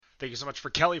Thank you so much for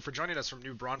Kelly for joining us from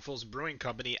New Braunfels Brewing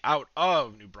Company out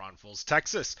of New Braunfels,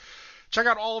 Texas. Check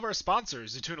out all of our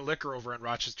sponsors, Zatuna Liquor over in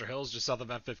Rochester Hills, just south of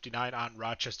M59 on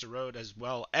Rochester Road, as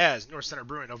well as North Center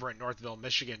Brewing over in Northville,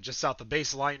 Michigan, just south of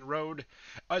Baseline Road,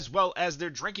 as well as their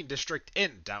drinking district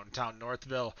in downtown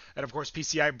Northville. And of course,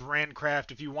 PCI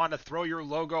Brandcraft. If you want to throw your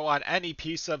logo on any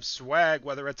piece of swag,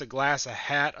 whether it's a glass, a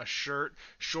hat, a shirt,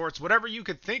 shorts, whatever you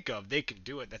could think of, they can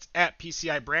do it. That's at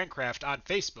PCI Brandcraft on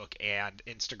Facebook and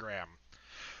Instagram.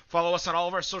 Follow us on all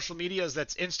of our social medias.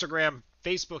 That's Instagram,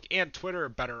 Facebook, and Twitter,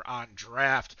 Better on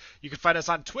Draft. You can find us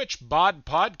on Twitch, Bod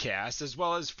Podcast, as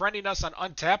well as friending us on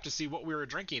Untapped to see what we were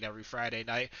drinking every Friday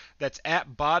night. That's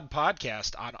at Bod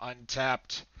Podcast on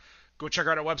Untapped. Go check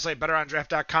out our website,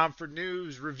 betterondraft.com, for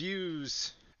news,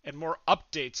 reviews, and more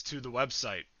updates to the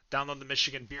website. Download the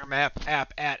Michigan Beer Map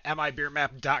app at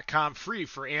mibeermap.com, free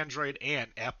for Android and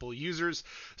Apple users.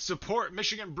 Support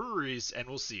Michigan breweries, and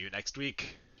we'll see you next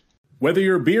week. Whether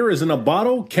your beer is in a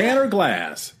bottle, can, or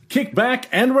glass, kick back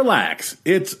and relax.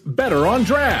 It's Better on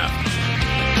Draft.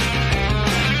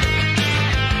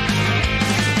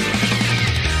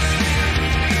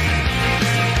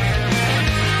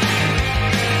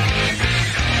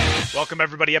 Welcome,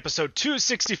 everybody. Episode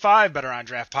 265, Better on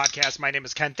Draft Podcast. My name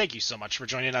is Ken. Thank you so much for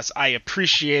joining us. I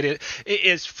appreciate it. It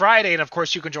is Friday, and of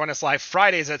course, you can join us live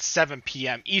Fridays at 7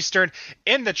 p.m. Eastern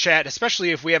in the chat, especially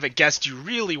if we have a guest you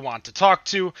really want to talk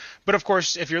to. But of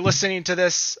course, if you're listening to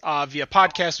this via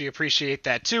podcast, we appreciate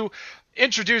that too.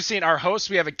 Introducing our host,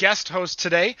 we have a guest host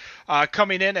today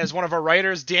coming in as one of our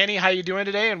writers. Danny, how you doing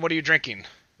today, and what are you drinking?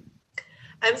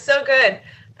 I'm so good.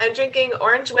 I'm drinking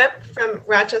Orange Whip from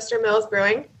Rochester Mills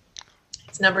Brewing.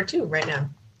 It's number 2 right now.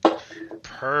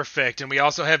 Perfect. And we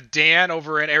also have Dan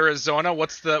over in Arizona.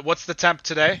 What's the temp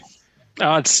today?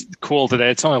 Oh, it's cool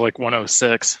today. It's only like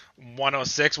 106.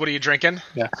 106. What are you drinking?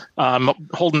 Yeah. I'm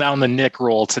holding down the Nick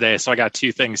roll today, so I got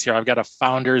 2 things here. I've got a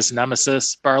Founder's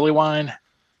Nemesis barley wine.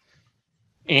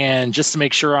 And just to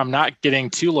make sure I'm not getting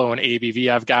too low in ABV,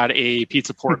 I've got a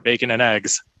pizza pork bacon and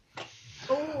eggs.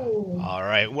 Ooh. All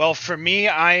right. Well, for me,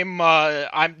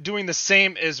 I'm doing the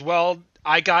same as well.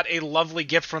 I got a lovely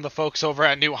gift from the folks over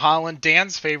at New Holland.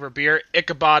 Dan's favorite beer,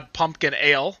 Ichabod Pumpkin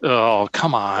Ale. Oh,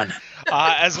 come on.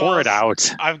 Pour it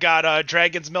out. I've got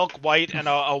Dragon's Milk White and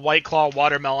a White Claw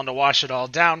Watermelon to wash it all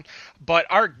down. But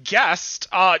our guest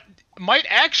might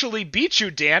actually beat you,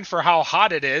 Dan, for how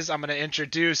hot it is. I'm going to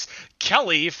introduce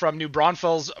Kelly from New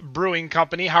Braunfels Brewing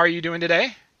Company. How are you doing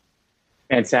today?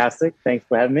 Fantastic. Thanks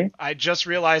for having me. I just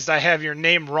realized I have your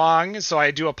name wrong, so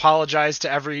I do apologize to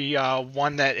every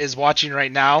one that is watching right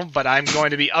now, but I'm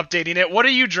going to be updating it. What are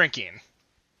you drinking?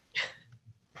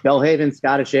 Bellhaven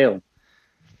Scottish Ale.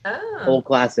 Oh. Old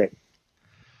classic.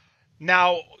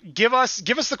 Now, give us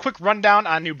the quick rundown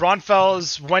on New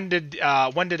Braunfels. When did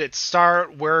it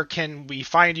start? Where can we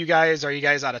find you guys? Are you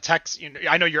guys out of Texas?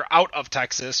 I know you're out of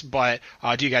Texas, but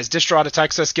do you guys distro out of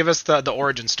Texas? Give us the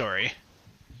origin story.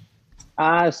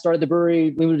 I started the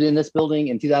brewery. We moved in this building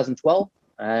in 2012,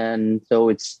 and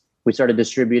so we started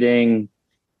distributing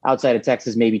outside of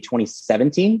Texas maybe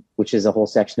 2017, which is a whole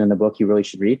section in the book you really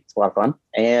should read. It's a lot of fun.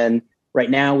 And right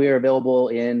now we are available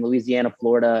in Louisiana,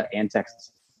 Florida, and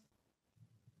Texas.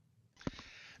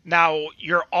 Now,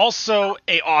 you're also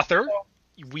a author.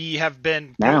 We have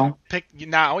been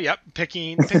picking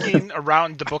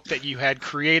around the book that you had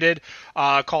created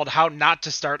called How Not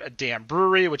to Start a Damn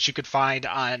Brewery, which you could find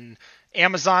on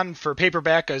Amazon for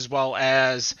paperback as well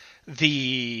as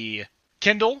the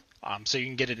Kindle, so you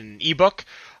can get it in an ebook.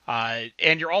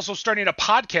 And you're also starting a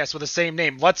podcast with the same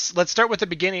name. Let's start with the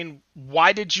beginning.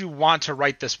 Why did you want to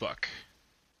write this book?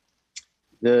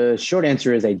 The short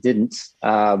answer is I didn't.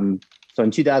 So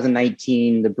in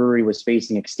 2019, the brewery was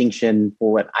facing extinction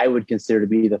for what I would consider to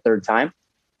be the third time.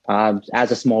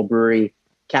 As a small brewery,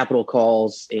 capital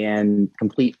calls and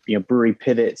complete brewery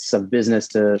pivots of business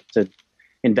to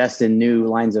invest in new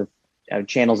lines of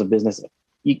channels of business.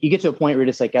 You get to a point where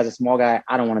you're just like, as a small guy,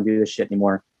 I don't want to do this shit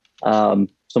anymore. So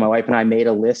my wife and I made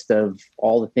a list of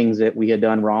all the things that we had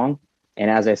done wrong. And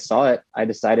as I saw it, I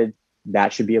decided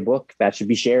that should be a book that should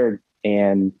be shared.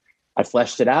 And I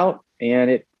fleshed it out, and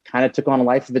it kind of took on a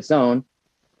life of its own.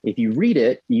 If you read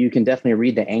it, you can definitely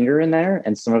read the anger in there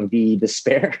and some of the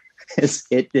despair.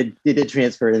 it did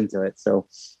transfer into it. So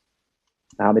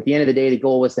at the end of the day, the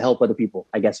goal was to help other people,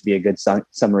 I guess would be a good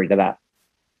summary to that.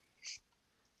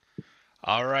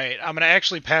 All right. I'm going to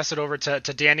actually pass it over to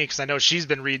Danny because I know she's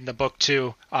been reading the book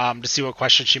too, to see what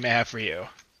questions she may have for you.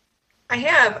 I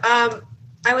have.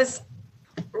 I was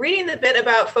reading the bit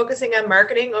about focusing on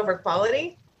marketing over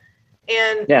quality,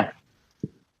 and yeah,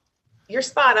 you're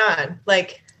spot on.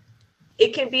 Like,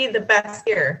 it can be the best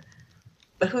beer,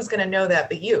 but who's going to know that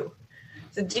but you?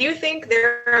 So do you think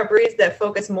there are breweries that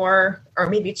focus more or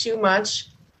maybe too much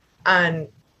on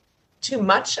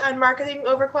marketing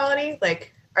over quality?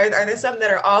 Like, are there some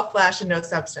that are all flash and no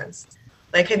substance?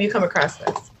 Like, have you come across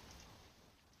this?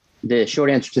 The short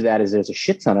answer to that is there's a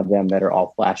shit ton of them that are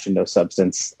all flash and no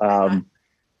substance. And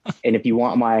if you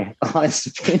want my honest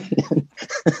opinion,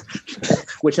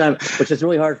 which is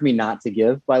really hard for me not to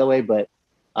give, by the way, but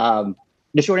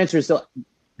the short answer is still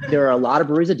there are a lot of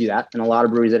breweries that do that and a lot of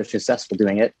breweries that are successful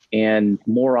doing it. And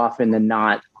more often than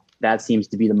not, that seems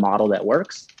to be the model that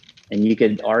works. And you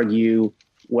could argue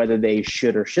whether they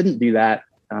should or shouldn't do that.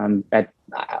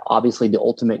 Obviously, the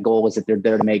ultimate goal is that they're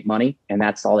there to make money, and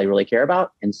that's all they really care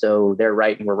about. And so they're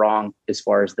right and we're wrong as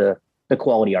far as the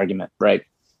quality argument, right?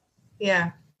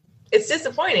 Yeah. It's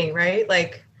disappointing, right?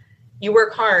 Like, you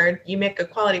work hard, you make a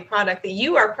quality product that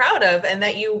you are proud of and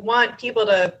that you want people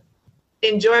to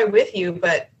enjoy with you.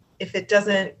 But if it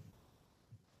doesn't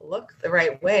look the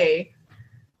right way,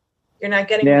 you're not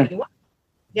getting what you want.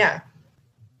 Yeah.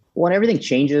 When everything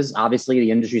changes, obviously the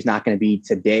industry is not going to be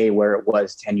today where it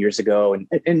was 10 years ago,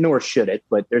 and nor should it,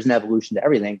 but there's an evolution to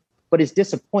everything. But it's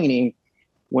disappointing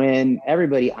when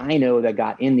everybody I know that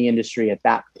got in the industry at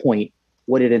that point,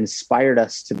 what it inspired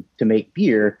us to make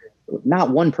beer, not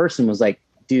one person was like,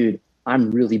 dude,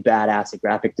 I'm really badass at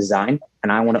graphic design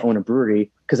and I want to own a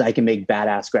brewery because I can make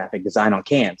badass graphic design on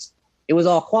cans. It was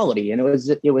all quality, and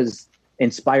it was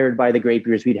inspired by the great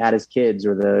beers we'd had as kids,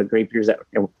 or the great beers that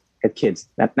had kids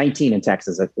at 19 in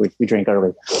Texas that we drank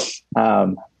early.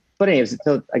 But anyways,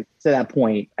 so to that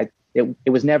point, it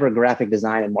was never graphic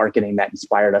design and marketing that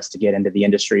inspired us to get into the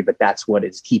industry, but that's what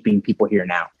is keeping people here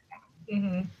now.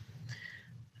 Mm-hmm.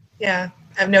 Yeah,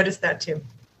 I've noticed that too.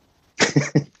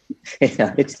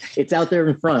 Yeah, it's out there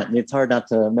in front, and it's hard not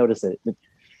to notice it.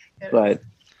 But,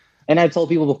 and I've told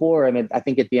people before, I mean, I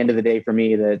think at the end of the day for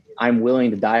me that I'm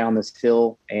willing to die on this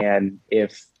hill. And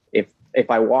if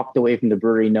I walked away from the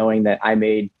brewery knowing that I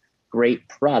made great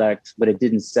product, but it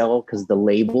didn't sell because the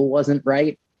label wasn't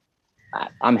right,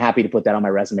 I'm happy to put that on my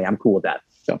resume. I'm cool with that.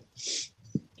 So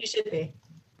you should be.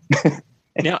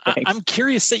 Now, I'm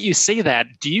curious that you say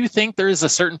that. Do you think there is a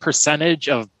certain percentage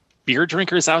of beer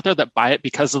drinkers out there that buy it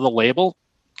because of the label?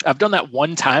 I've done that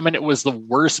one time, and it was the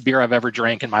worst beer I've ever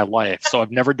drank in my life. So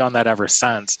I've never done that ever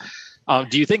since.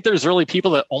 Do you think there's really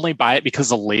people that only buy it because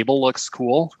the label looks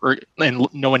cool, and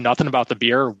knowing nothing about the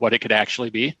beer or what it could actually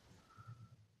be?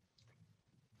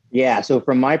 Yeah. So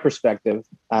from my perspective,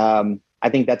 I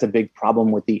think that's a big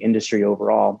problem with the industry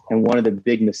overall. And one of the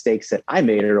big mistakes that I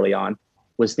made early on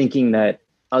was thinking that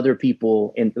other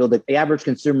people in the average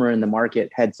consumer in the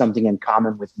market had something in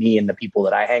common with me and the people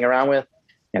that I hang around with.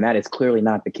 And that is clearly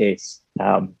not the case.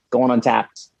 Going on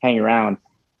Tapped, hanging around,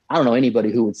 I don't know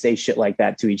anybody who would say shit like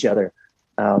that to each other.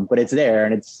 But it's there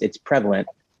and it's prevalent.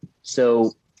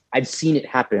 So I've seen it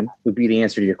happen would be the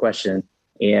answer to your question.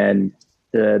 And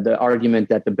the argument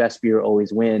that the best beer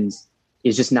always wins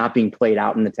is just not being played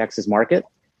out in the Texas market.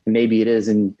 And maybe it is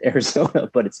in Arizona,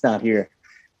 but it's not here.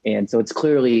 And so it's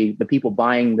clearly the people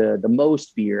buying the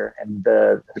most beer and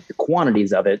the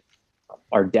quantities of it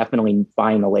are definitely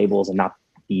buying the labels and not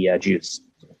the juice.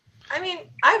 I mean,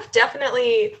 I've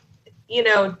definitely,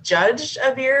 judged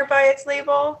a beer by its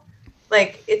label.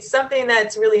 Like, it's something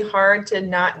that's really hard to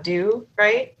not do,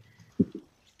 right?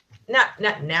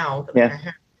 Not now. Yeah.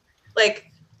 Like,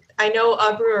 I know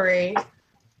a brewery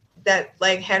that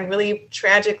had really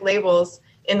tragic labels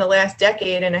in the last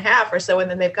decade and a half or so, and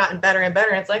then they've gotten better and better.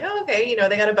 And it's like, oh, okay,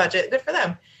 they got a budget, good for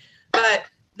them. But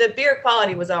the beer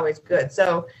quality was always good,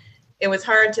 so it was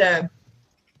hard to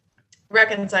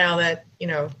reconcile that.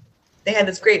 They had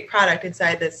this great product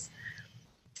inside this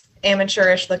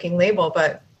amateurish looking label,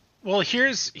 but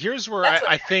here's where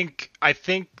I think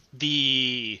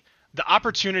the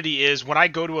opportunity is when I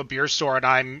go to a beer store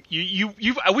and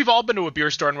we've all been to a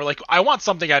beer store and we're like, I want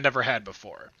something I've never had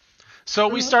before. So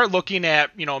we start looking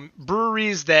at,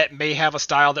 breweries that may have a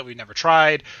style that we've never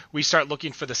tried. We start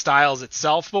looking for the styles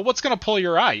itself. But what's going to pull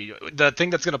your eye? The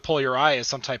thing that's going to pull your eye is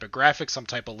some type of graphic, some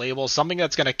type of label, something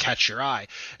that's going to catch your eye.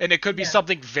 And it could be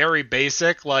something very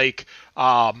basic, like,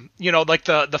 like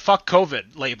the fuck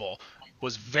COVID label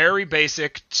was very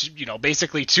basic,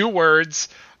 basically 2 words.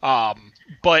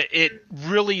 But it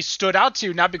really stood out to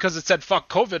you, not because it said fuck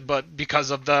COVID, but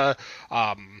because of the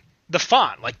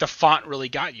font. Like, the font really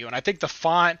got you. And I think the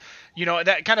font,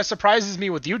 that kind of surprises me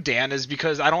with you, Dan, is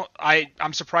because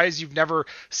I'm surprised you've never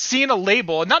seen a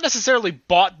label and not necessarily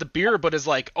bought the beer, but is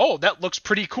like, oh, that looks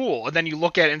pretty cool. And then you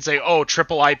look at it and say, oh,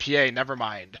 triple IPA, never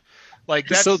mind. Like,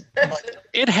 that's... So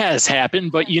it has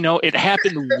happened, but it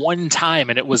happened one time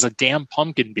and it was a damn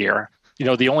pumpkin beer.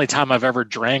 the only time I've ever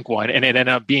drank one, and it ended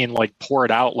up being like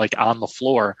poured out like on the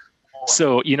floor.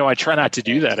 So, I try not to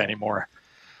do that anymore.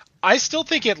 I still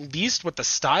think at least with the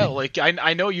style, like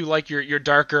I know you like your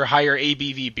darker, higher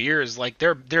ABV beers. Like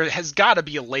there has got to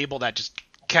be a label that just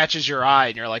catches your eye,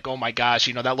 and you're like, oh my gosh,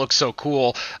 that looks so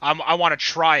cool. I want to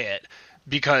try it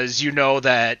because you know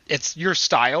that it's your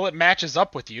style, it matches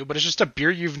up with you, but it's just a beer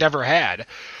you've never had.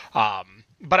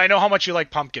 But I know how much you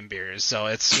like pumpkin beers, so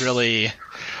it's really.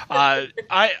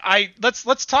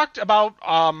 Let's talk about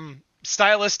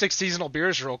stylistic seasonal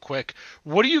beers real quick.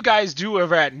 What do you guys do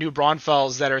over at New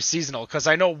Braunfels that are seasonal? Because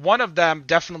I know one of them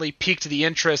definitely piqued the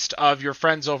interest of your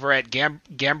friends over at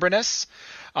Gambrinus.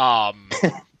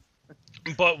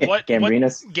 But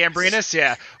Gambrinus,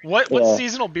 yeah. What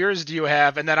seasonal beers do you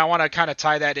have? And then I want to kind of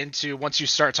tie that into, once you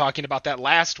start talking about that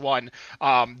last one,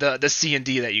 the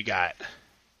C&D that you got.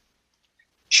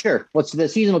 Sure. Well, so the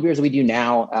seasonal beers we do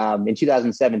now, in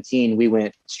 2017, we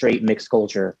went straight mixed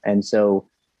culture. And so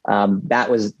that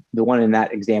was the one in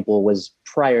that example was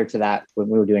prior to that when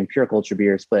we were doing pure culture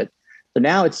beers. But so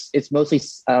now it's mostly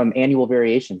annual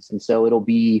variations. And so it'll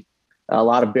be a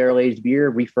lot of barrel aged beer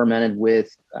re-fermented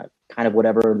with kind of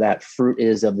whatever that fruit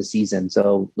is of the season.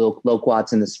 So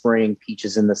loquats in the spring,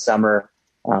 peaches in the summer,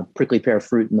 prickly pear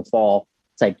fruit in the fall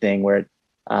type thing, where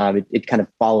it kind of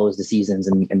follows the seasons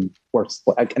and works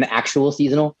like an actual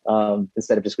seasonal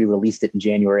instead of just we released it in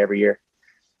January every year.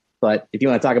 But if you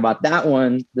want to talk about that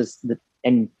one,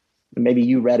 and maybe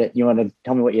you read it, you want to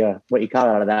tell me what you caught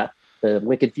out of that. The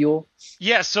Wicked Fuel?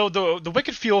 Yeah, so the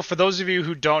Wicked Fuel, for those of you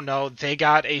who don't know, they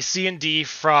got a C&D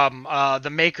from the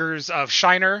makers of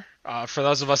Shiner. For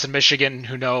those of us in Michigan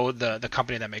who know the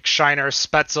company that makes Shiner,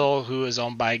 Spetzel, who is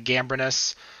owned by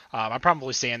Gambrinus. I'm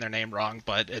probably saying their name wrong,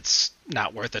 but it's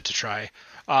not worth it to try.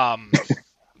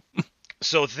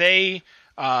 So they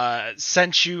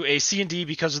sent you a C&D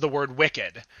because of the word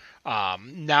wicked.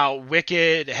 Now,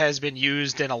 wicked has been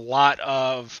used in a lot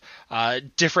of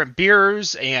different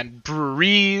beers and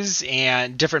breweries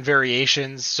and different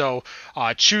variations. So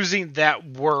choosing that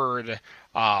word,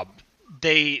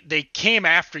 they came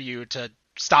after you to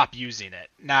stop using it.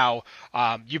 Now,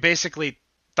 you basically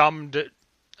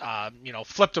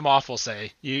flipped them off, we'll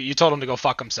say. You told them to go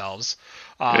fuck themselves.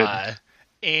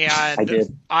 And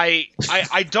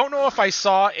I don't know if I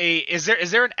saw is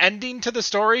there an ending to the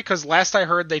story? Because last I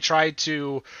heard they tried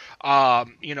to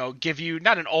give you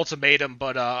not an ultimatum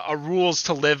but a rules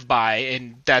to live by,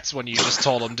 and that's when you just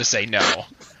told them to say no.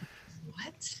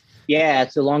 What? Yeah.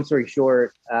 So long story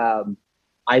short,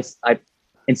 I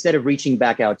instead of reaching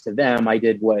back out to them, I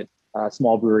did what a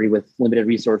small brewery with limited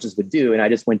resources would do, and I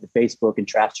just went to Facebook and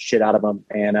trashed the shit out of them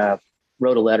and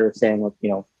wrote a letter saying,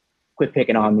 quit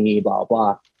picking on me, blah,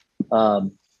 blah.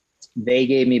 They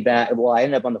gave me back. Well, I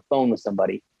ended up on the phone with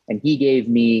somebody and he gave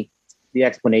me the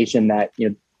explanation that,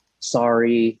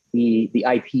 sorry, the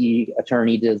IP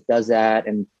attorney does that.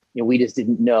 And, we just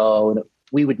didn't know. And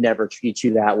we would never treat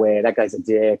you that way. That guy's a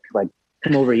dick. Like,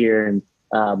 come over here. And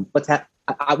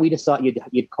we just thought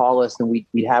you'd call us and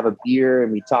we'd have a beer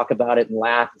and we'd talk about it and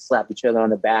laugh and slap each other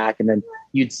on the back. And then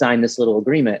you'd sign this little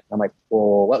agreement. I'm like,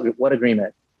 well, what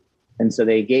agreement? And so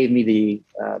they gave me the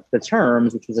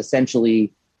terms, which was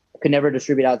essentially I could never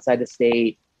distribute outside the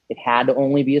state. It had to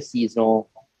only be a seasonal.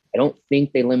 I don't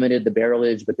think they limited the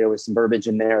barrelage, but there was some verbiage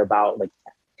in there about like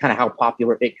kind of how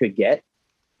popular it could get.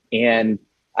 And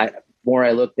more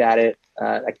I looked at it,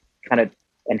 when I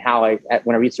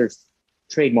researched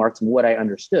trademarks and what I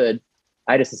understood,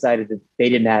 I just decided that they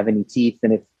didn't have any teeth.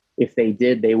 And if they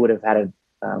did, they would have had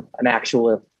an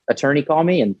actual attorney call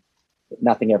me, and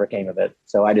nothing ever came of it.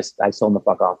 So I sold them the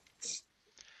fuck off.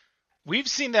 We've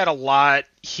seen that a lot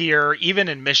here, even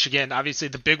in Michigan. Obviously,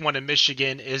 the big one in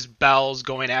Michigan is Bell's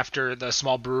going after the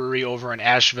small brewery over in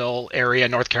Asheville area,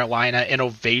 North Carolina,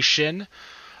 Innovation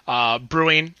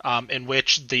Brewing, in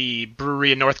which the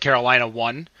brewery in North Carolina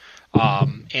won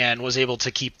and was able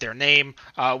to keep their name,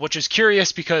 which is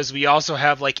curious because we also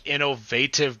have like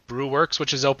Innovative Brewworks,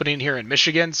 which is opening here in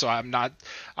Michigan. So I'm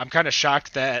kind of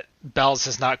shocked that Bell's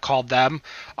has not called them.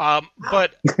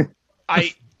 But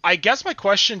I guess my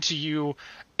question to you,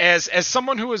 as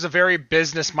someone who is a very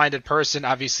business-minded person,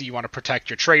 obviously you want to protect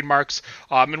your trademarks,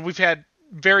 and we've had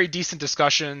very decent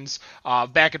discussions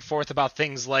back and forth about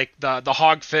things like the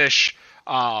Hogfish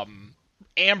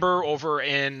Amber over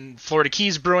in Florida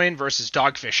Keys Brewing versus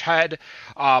Dogfish Head.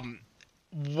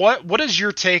 What is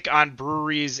your take on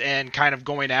breweries and kind of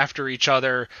going after each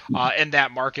other in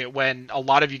that market when a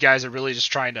lot of you guys are really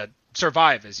just trying to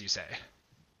survive, as you say?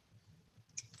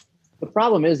 The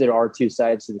problem is there are two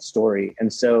sides to the story.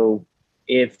 And so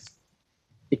if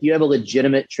you have a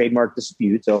legitimate trademark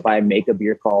dispute, so if I make a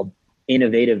beer called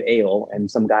innovative ale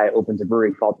and some guy opens a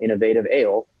brewery called Innovative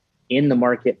Ale in the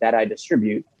market that I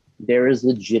distribute, there is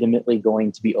legitimately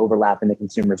going to be overlap in the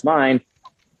consumer's mind.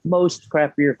 Most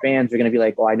craft beer fans are going to be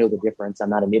like, oh, I know the difference. I'm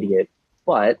not an idiot.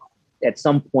 But at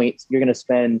some point, you're going to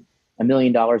spend $1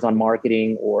 million on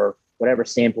marketing or whatever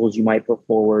samples you might put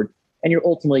forward, and you're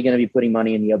ultimately going to be putting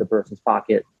money in the other person's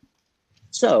pocket.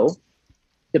 So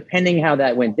depending how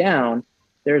that went down,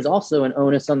 there's also an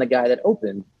onus on the guy that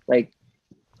opened. Like,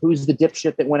 who's the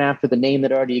dipshit that went after the name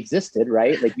that already existed,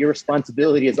 right? Like, your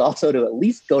responsibility is also to at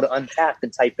least go to Untappd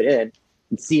and type it in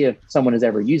and see if someone has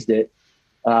ever used it.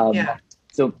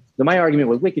 So my argument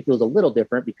with Wicked feels a little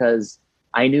different because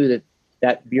I knew that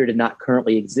that beer did not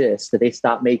currently exist, that they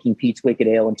stopped making Pete's Wicked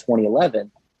Ale in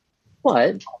 2011.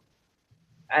 But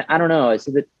I don't know.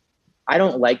 So that I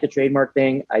don't like the trademark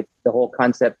thing. The whole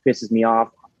concept pisses me off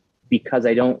because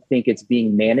I don't think it's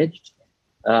being managed.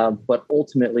 But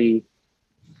ultimately,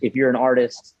 if you're an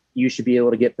artist, you should be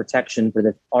able to get protection for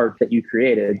the art that you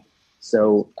created.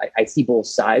 So I see both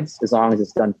sides as long as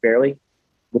it's done fairly,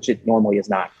 which it normally is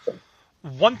not. So.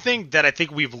 One thing that I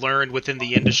think we've learned within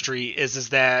the industry is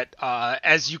that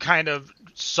as you kind of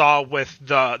saw with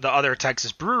the other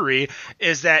Texas brewery,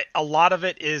 is that a lot of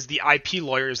it is the IP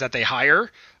lawyers that they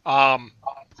hire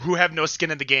who have no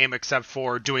skin in the game except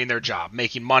for doing their job,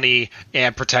 making money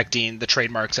and protecting the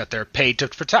trademarks that they're paid to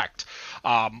protect.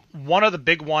 One of the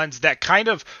big ones that kind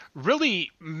of really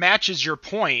matches your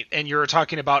point, and you're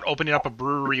talking about opening up a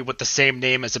brewery with the same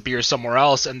name as a beer somewhere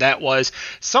else, and that was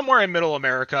somewhere in Middle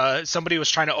America, somebody was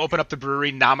trying to open up the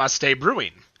brewery Namaste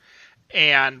Brewing.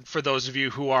 And for those of you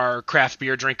who are craft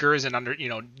beer drinkers and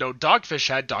know Dogfish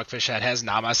Head has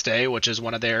Namaste, which is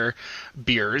one of their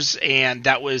beers, and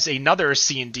that was another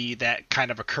C&D that kind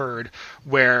of occurred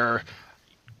where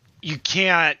you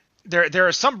can't. There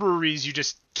are some breweries you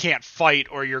just can't fight,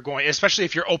 or you're going, especially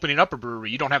if you're opening up a brewery,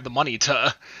 you don't have the money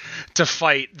to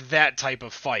fight that type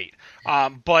of fight.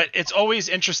 But it's always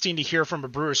interesting to hear from a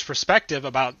brewer's perspective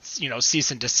about, cease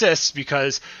and desist,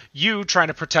 because you trying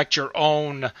to protect your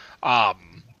own,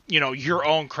 your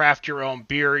own craft, your own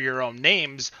beer, your own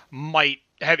names might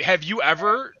have you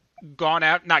ever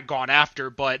not gone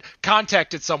after, but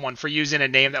contacted someone for using a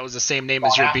name that was the same name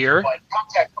as your beer?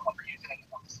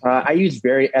 I use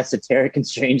very esoteric and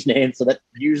strange names, so that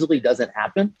usually doesn't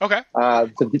happen. Okay.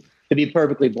 To be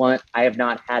perfectly blunt, I have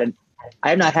not had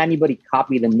anybody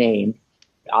copy the name.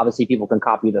 Obviously, people can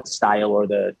copy the style or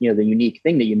the unique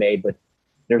thing that you made, but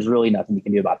there's really nothing you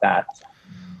can do about that.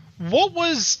 What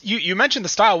was you mentioned the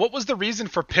style? What was the reason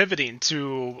for pivoting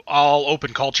to all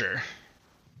open culture?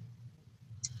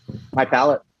 My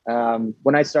palate.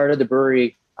 When I started the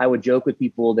brewery, I would joke with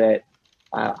people that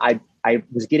I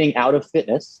was getting out of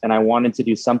fitness and I wanted to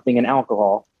do something in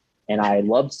alcohol. And I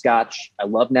loved Scotch. I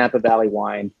love Napa Valley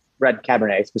wine, red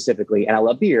Cabernet specifically, and I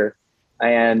love beer.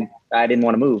 And I didn't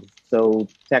want to move. So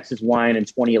Texas wine in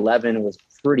 2011 was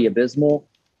pretty abysmal.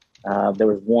 There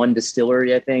was one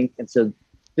distillery, I think. And so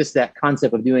just that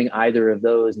concept of doing either of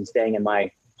those and staying in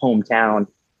my hometown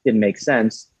didn't make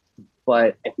sense.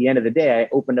 But at the end of the day, I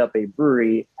opened up a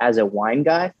brewery as a wine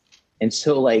guy. And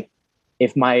so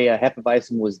if my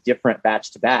Hefeweizen was different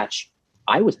batch to batch,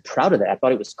 I was proud of that. I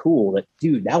thought it was cool that,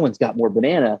 dude, that one's got more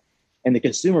banana. And the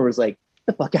consumer was like,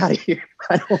 get the fuck out of here.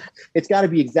 It's got to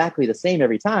be exactly the same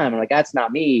every time. I'm like, that's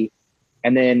not me.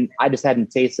 And then I just hadn't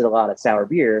tasted a lot of sour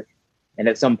beer. And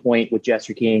at some point with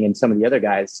Jester King and some of the other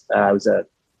guys, it was a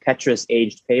Petrus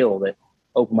aged pale that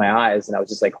opened my eyes. And I was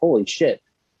just like, holy shit,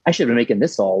 I should have been making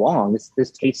this all along.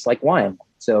 This tastes like wine.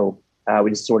 So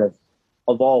we just sort of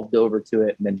evolved over to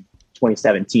it. And then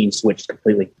 2017 switched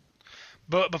completely.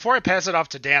 But before I pass it off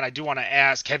to Dan, I do want to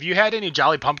ask, have you had any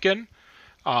Jolly Pumpkin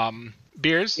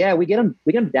beers? Yeah, we get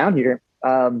them down here.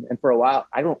 And for a while,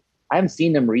 I haven't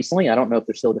seen them recently. I don't know if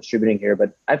they're still distributing here,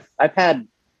 but I've had,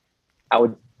 I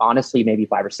would honestly maybe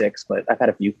 5 or 6, but I've had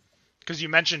a few. Because you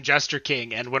mentioned Jester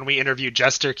King, and when we interviewed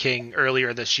Jester King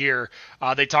earlier this year,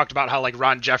 they talked about how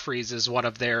Ron Jeffries is one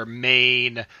of their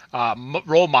main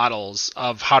role models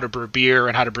of how to brew beer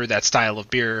and how to brew that style of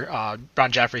beer.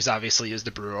 Ron Jeffries obviously is the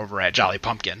brewer over at Jolly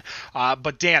Pumpkin.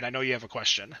 But Dan, I know you have a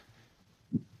question.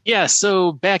 Yeah,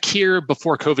 so back here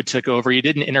before COVID took over, you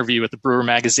did an interview with the Brewer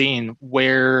magazine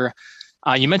where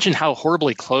you mentioned how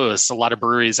horribly close a lot of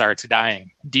breweries are to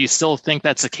dying. Do you still think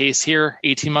that's the case here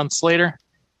 18 months later?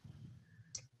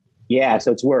 Yeah,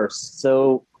 so it's worse.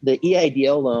 So the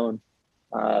EIDL loan,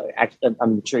 actually,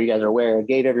 I'm sure you guys are aware,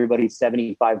 gave everybody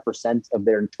 75% of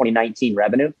their 2019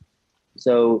 revenue.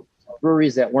 So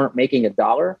breweries that weren't making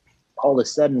 $1 all of a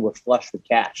sudden were flush with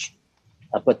cash,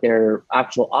 but their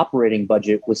actual operating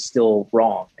budget was still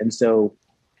wrong. And so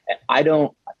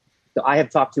So I have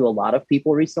talked to a lot of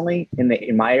people recently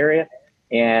in my area,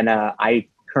 and I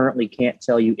currently can't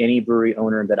tell you any brewery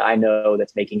owner that I know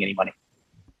that's making any money.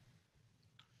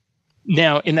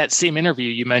 Now, in that same interview,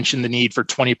 you mentioned the need for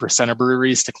 20% of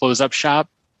breweries to close up shop.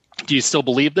 Do you still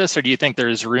believe this, or do you think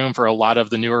there's room for a lot of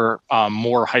the newer,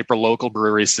 more hyper-local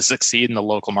breweries to succeed in the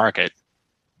local market?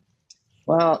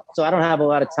 Well, so I don't have a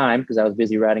lot of time because I was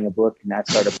busy writing a book and I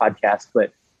started a podcast,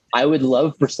 but I would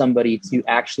love for somebody to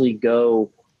actually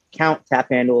go count tap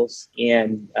handles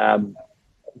and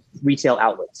retail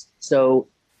outlets. So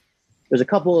there's a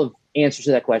couple of answers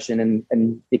to that question.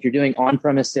 And if you're doing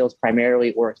on-premise sales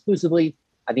primarily or exclusively,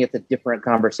 I think it's a different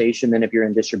conversation than if you're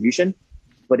in distribution.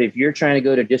 But if you're trying to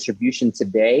go to distribution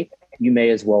today, you may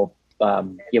as well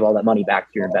give all that money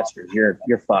back to your investors.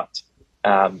 You're fucked.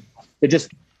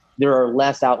 There are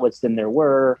less outlets than there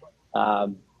were.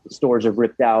 The stores have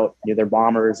ripped out, they're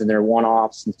bombers and they're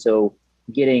one-offs. And so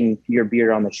getting your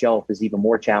beer on the shelf is even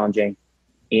more challenging.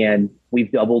 And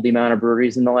we've doubled the amount of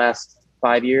breweries in the last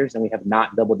 5 years, and we have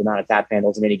not doubled the amount of tap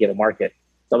handles in any given market.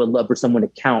 So I would love for someone to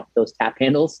count those tap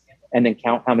handles and then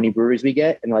count how many breweries we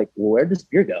get. And like, well, where does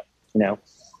beer go?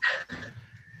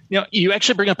 You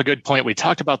actually bring up a good point. We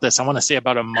talked about this, I want to say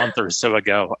about a month or so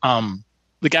ago.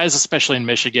 The guys, especially in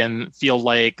Michigan, feel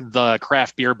like the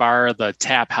craft beer bar, the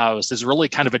tap house, is really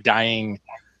kind of a dying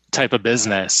type of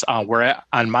business. Where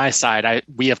on my side,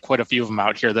 we have quite a few of them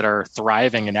out here that are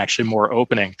thriving and actually more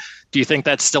opening. Do you think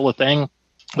that's still a thing?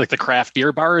 Like the craft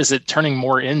beer bar, is it turning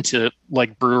more into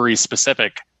like brewery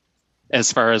specific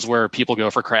as far as where people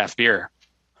go for craft beer?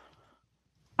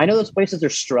 I know those places are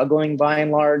struggling by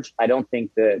and large. I don't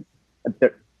think that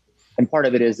and part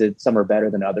of it is that some are better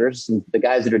than others. And the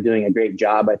guys that are doing a great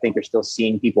job, I think, are still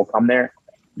seeing people come there.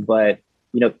 But,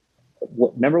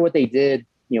 remember what they did,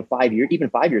 5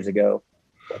 years ago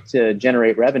to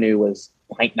generate revenue was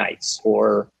pint nights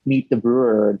or meet the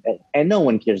brewer. And no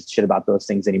one cares shit about those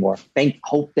things anymore.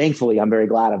 Thankfully, I'm very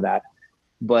glad of that.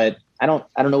 But I don't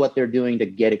know what they're doing to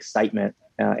get excitement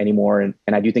anymore. And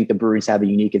I do think the breweries have a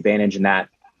unique advantage in that,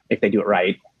 if they do it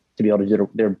right, to be able to do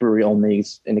their brewery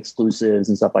onlys and exclusives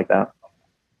and stuff like that.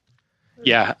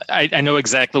 Yeah, I know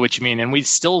exactly what you mean. And we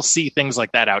still see things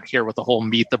like that out here with the whole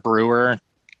meet the brewer,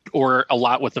 or a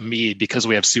lot with the mead, because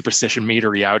we have Superstition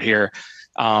Meadery out here.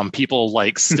 People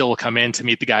still come in to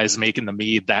meet the guys making the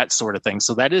mead, that sort of thing.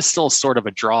 So that is still sort of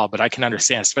a draw, but I can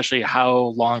understand, especially how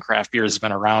long craft beer has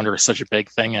been around, or such a big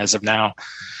thing as of now.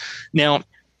 Now,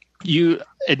 you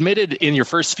admitted in your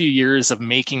first few years of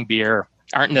making beer,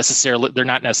 they're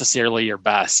not necessarily your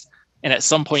best. And at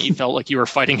some point you felt like you were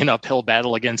fighting an uphill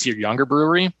battle against your younger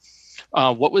brewery.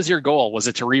 What was your goal? Was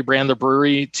it to rebrand the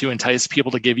brewery to entice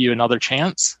people to give you another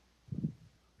chance?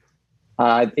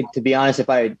 To be honest, if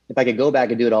I could go back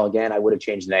and do it all again, I would have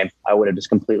changed the name. I would have just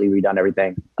completely redone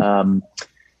everything. And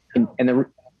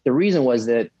the reason was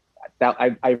that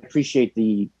I appreciate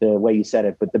the way you said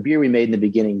it, but the beer we made in the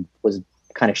beginning was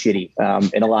kind of shitty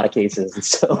in a lot of cases. And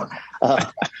so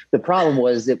the problem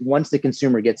was that once the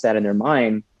consumer gets that in their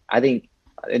mind, I think,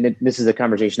 and this is a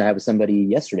conversation I had with somebody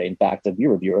yesterday, in fact, a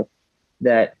beer reviewer,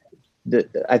 that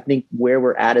I think where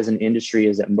we're at as an industry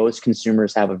is that most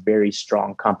consumers have a very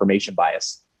strong confirmation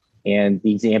bias. And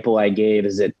the example I gave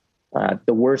is that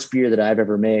the worst beer that I've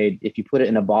ever made, if you put it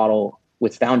in a bottle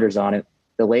with Founders on it,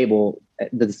 the label,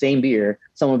 the same beer,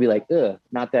 someone will be like, ugh,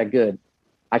 not that good.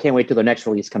 I can't wait till the next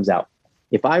release comes out.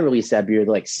 If I release that beer,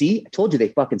 they're like, see, I told you they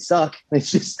fucking suck.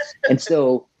 It's just, and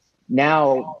so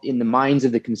now in the minds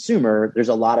of the consumer, there's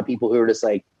a lot of people who are just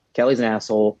like, Kelly's an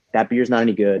asshole. That beer's not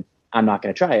any good. I'm not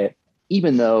going to try it.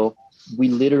 Even though we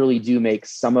literally do make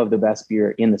some of the best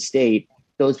beer in the state,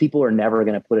 those people are never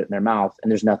going to put it in their mouth.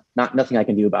 And there's nothing I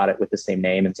can do about it with the same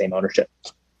name and same ownership.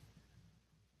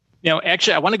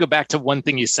 Actually, I want to go back to one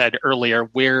thing you said earlier,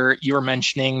 where you were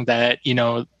mentioning that,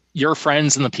 your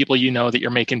friends and the people that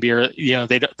you're making beer,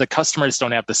 the customers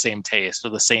don't have the same taste or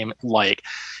the same like.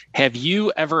 Have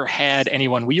you ever had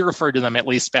anyone, we referred to them at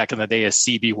least back in the day as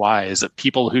CBYs,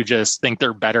 people who just think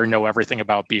they're better, know everything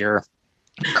about beer,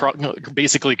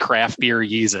 basically craft beer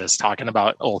Yeezus, talking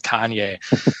about old Kanye.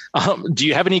 Do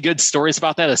you have any good stories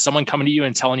about that? Is someone coming to you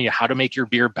and telling you how to make your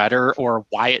beer better, or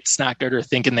why it's not good, or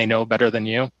thinking they know better than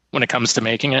you when it comes to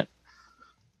making it?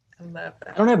 I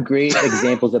don't have great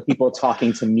examples of people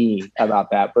talking to me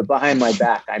about that, but behind my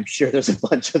back, I'm sure there's a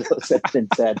bunch of those that have been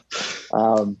said.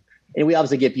 And we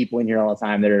obviously get people in here all the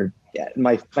time that are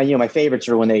my favorites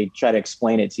are when they try to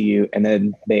explain it to you and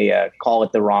then they call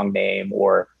it the wrong name,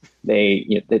 or they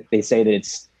say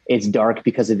that it's dark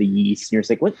because of the yeast. And you're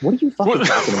just like, what are you fucking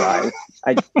talking about?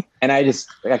 I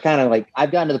kind of like,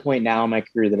 I've gotten to the point now in my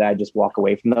career that I just walk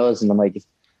away from those. And I'm like,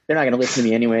 if they're not going to listen to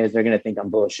me anyways. They're going to think I'm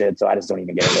bullshit, so I just don't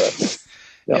even get into it.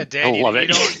 So, Yeah, Dan, I love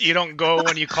it. You don't go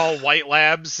when you call White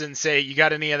Labs and say, you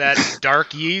got any of that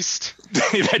dark yeast?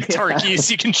 That dark yeast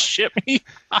you can ship me.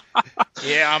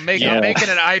 Yeah, I'm making an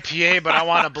IPA, but I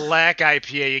want a black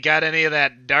IPA. You got any of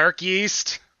that dark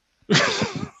yeast?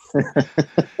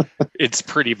 It's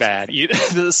pretty bad.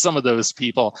 Some of those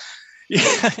people.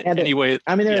 Anyway,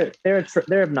 I mean, they're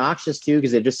obnoxious too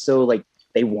because they're just so like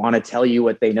they want to tell you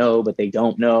what they know, but they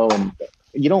don't know, and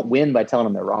you don't win by telling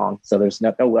them they're wrong. So there's no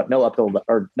uphill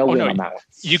or no win on that one.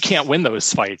 You can't win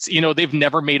those fights. They've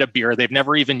never made a beer. They've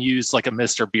never even used like a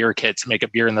Mr. Beer kit to make a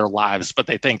beer in their lives, but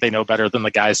they think they know better than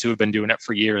the guys who have been doing it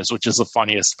for years, which is the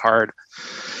funniest part.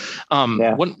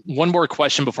 One more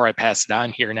question before I pass it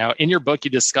on here. Now, in your book,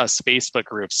 you discuss Facebook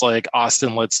groups like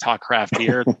Austin Let's Talk Craft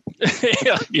Beer.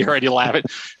 You're already laughing.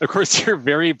 Of course, your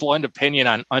very blunt opinion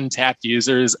on untapped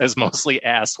users as mostly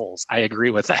assholes. I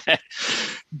agree with that.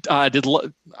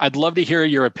 I'd love to hear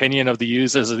your opinion of the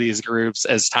users of these groups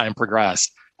as time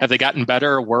progressed. Have they gotten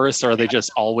better or worse, or are they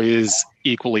just always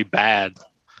equally bad?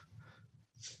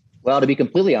 Well, to be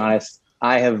completely honest,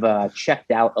 I have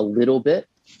checked out a little bit.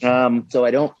 So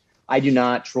I do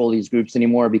not troll these groups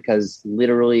anymore because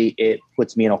literally it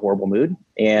puts me in a horrible mood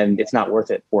and it's not worth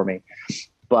it for me.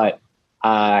 But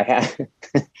I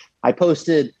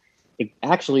posted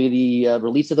actually the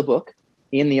release of the book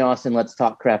in the Austin Let's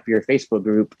Talk Craft Beer Facebook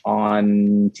group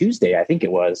on Tuesday, I think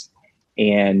it was.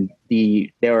 And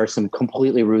there are some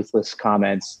completely ruthless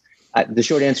comments. The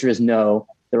short answer is no.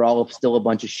 They're all still a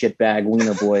bunch of shitbag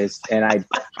wiener boys, and I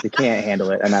can't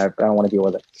handle it, and I don't want to deal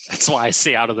with it. That's why I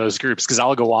stay out of those groups, because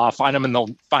I'll go off on them, and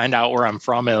they'll find out where I'm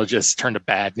from, and it'll just turn to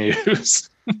bad news.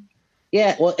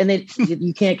 Yeah, well, and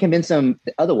you can't convince them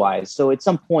otherwise. So at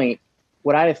some point,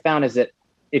 what I have found is that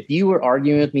if you were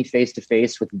arguing with me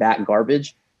face-to-face with that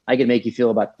garbage, I could make you feel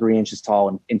about 3 inches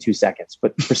tall in 2 seconds.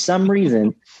 But for some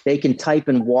reason, they can type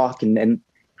and walk, and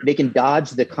they can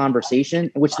dodge the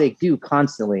conversation, which they do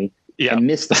constantly. Yeah. And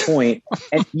miss the point.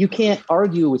 And you can't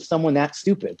argue with someone that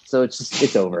stupid. So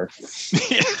it's over.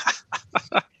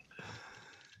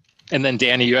 And then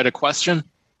Danny, you had a question?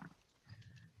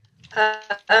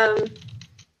 Have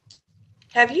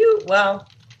you,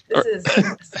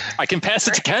 I can pass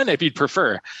it to Ken if you'd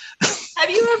prefer. Have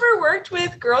you ever worked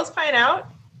with Girls Pine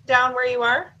Out down where you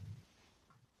are?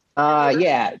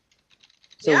 Yeah.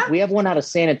 So we have one out of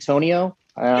San Antonio.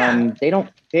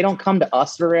 They don't come to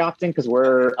us very often because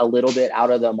we're a little bit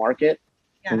out of the market,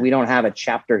 and we don't have a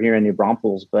chapter here in New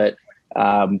Braunfels. But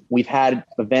we've had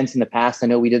events in the past. I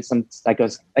know we did some.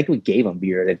 We gave them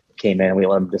beer that came in, and we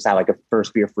let them just have like a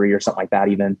first beer free or something like that.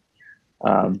 Even,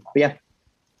 but yeah,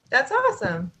 that's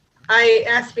awesome. I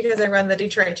asked because I run the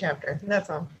Detroit chapter. That's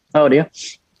all. Oh, do you?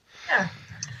 Yeah.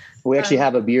 We actually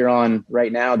have a beer on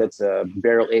right now that's a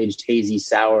barrel aged hazy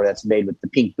sour that's made with the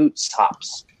Pink Boots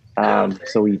hops.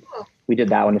 So we did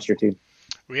that one this year too.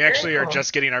 We actually are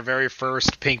just getting our very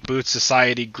first Pink Boots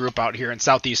Society group out here in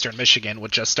southeastern Michigan,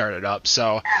 which just started up.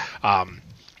 So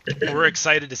we're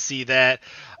excited to see that.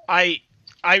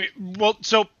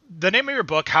 So the name of your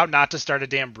book, How Not to Start a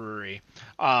Damn Brewery.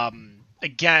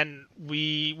 Again,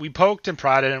 we poked and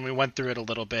prodded and we went through it a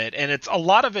little bit, and a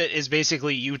lot of it is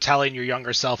basically you telling your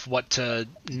younger self what to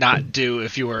not do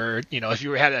if you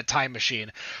had a time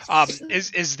machine.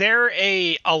 Is there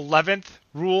a 11th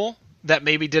rule that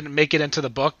maybe didn't make it into the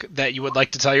book that you would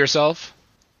like to tell yourself?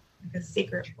 A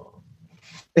secret rule.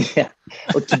 Yeah.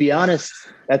 Well, to be honest,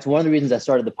 that's one of the reasons I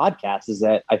started the podcast, is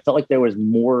that I felt like there was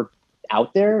more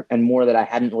out there and more that I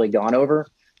hadn't really gone over.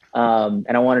 And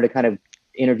I wanted to kind of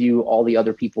interview all the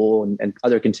other people and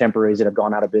other contemporaries that have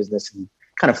gone out of business and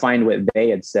kind of find what they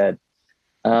had said.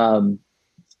 At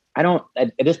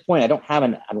this point, I don't have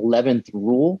an 11th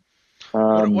rule.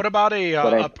 What about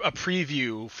a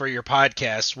preview for your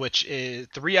podcast, which is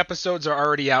 3 episodes are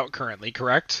already out currently,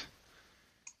 correct?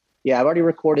 Yeah, I've already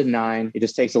recorded 9. It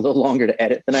just takes a little longer to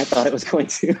edit than I thought it was going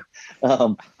to.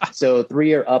 So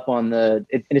 3 are up on and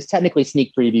it's technically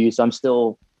sneak preview, so I'm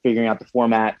still figuring out the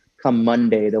format. Come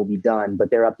Monday, they'll be done,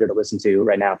 but they're up there to listen to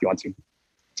right now if you want to. It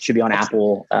should be on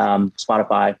Apple,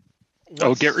 Spotify.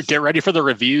 Oh, get ready for the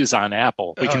reviews on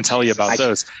Apple. We can tell you about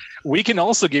those. We can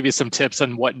also give you some tips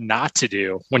on what not to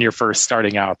do when you're first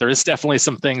starting out. There is definitely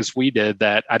some things we did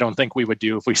that I don't think we would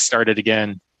do if we started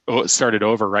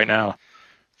over right now.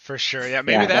 For sure. Yeah,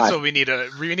 maybe that's what we need to.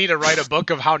 We need to write a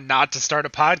book of how not to start a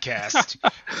podcast,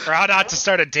 or how not to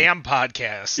start a damn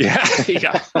podcast. Yeah.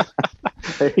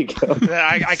 There you go.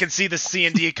 I can see the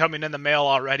C&D coming in the mail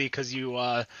already because you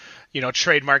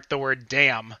trademarked the word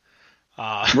damn.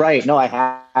 Right. No, I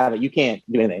have it. You can't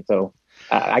do anything. So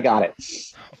I got it.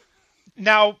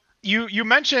 Now, you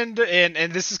mentioned,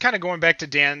 and this is kind of going back to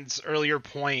Dan's earlier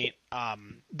point,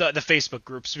 the Facebook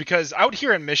groups, because out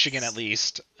here in Michigan at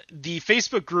least, the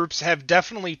Facebook groups have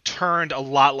definitely turned a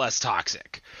lot less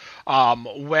toxic.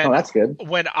 Oh, that's good.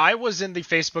 When I was in the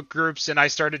Facebook groups and I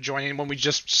started joining when we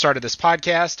just started this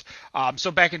podcast, so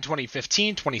back in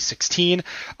 2015, 2016,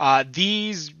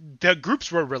 the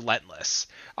groups were relentless.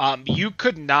 You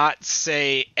could not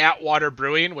say Atwater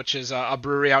Brewing, which is a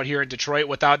brewery out here in Detroit,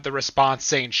 without the response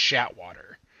saying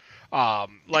Shatwater.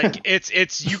 Like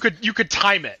it's you could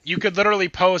time it. You could literally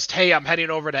post, "Hey, I'm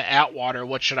heading over to Atwater.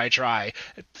 What should I try?"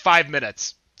 5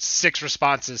 minutes. 6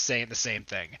 responses saying the same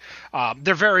thing.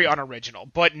 They're very unoriginal.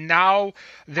 But now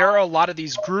there are a lot of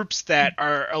these groups that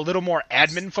are a little more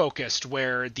admin focused,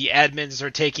 where the admins are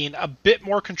taking a bit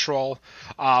more control.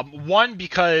 One,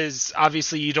 because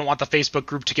obviously you don't want the Facebook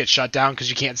group to get shut down because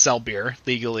you can't sell beer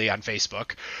legally on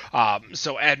Facebook.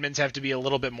 So admins have to be a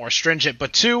little bit more stringent.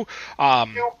 But two, I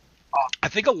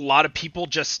think a lot of people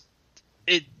just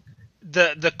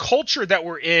the culture that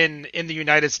we're in the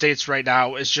United States right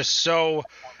now is just so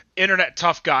internet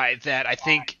tough guy that I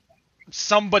think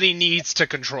somebody needs to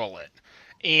control it.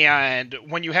 And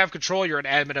when you have control, you're an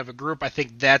admin of a group. I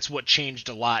think that's what changed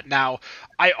a lot. Now,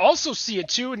 I also see it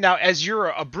too. Now, as you're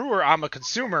a brewer, I'm a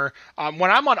consumer.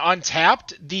 When I'm on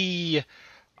Untapped, the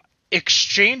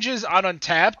exchanges on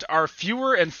Untapped are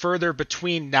fewer and further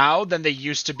between now than they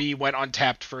used to be when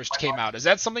Untapped first came out. Is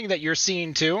that something that you're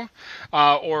seeing too?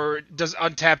 Or does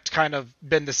Untapped kind of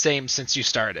been the same since you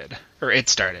started, or it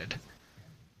started?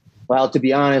 Well, to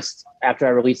be honest, after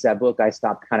I released that book, I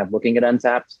stopped kind of looking at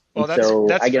Untapped. Well, that's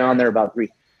I get fair. on there about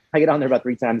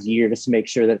 3 times a year just to make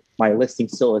sure that my listing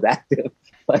still is active.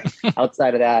 But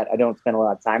outside of that, I don't spend a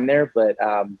lot of time there. But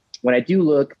when I do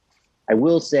look, I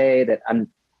will say that I'm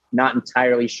not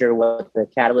entirely sure what the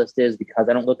catalyst is because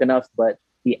I don't look enough, but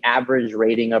the average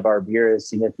rating of our beer is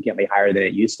significantly higher than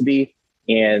it used to be.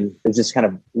 And there's just kind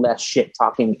of less shit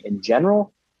talking in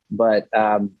general. But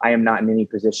I am not in any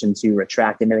position to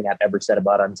retract anything I've ever said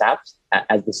about Untapped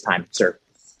at this time, sir.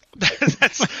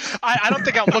 I don't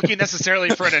think I'm looking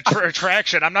necessarily for an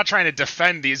attraction. I'm not trying to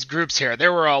defend these groups here.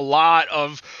 There were a lot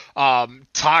of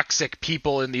toxic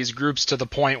people in these groups to the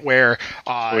point where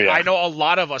I know a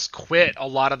lot of us quit a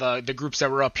lot of the groups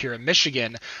that were up here in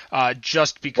Michigan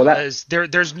just because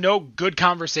there's no good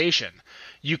conversation.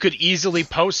 You could easily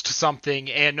post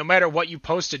something, and no matter what you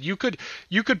posted, you could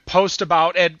post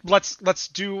about, and let's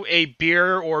do a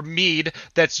beer or mead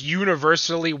that's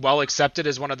universally well accepted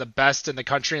as one of the best in the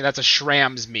country, and that's a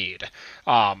Schramm's mead.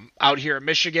 Out here in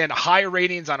Michigan, high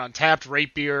ratings on Untapped,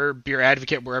 Rate Beer, Beer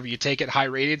Advocate, wherever you take it, high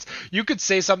ratings. You could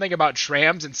say something about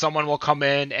Schramm's, and someone will come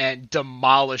in and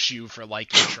demolish you for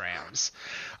liking Schramm's.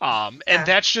 And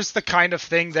that's just the kind of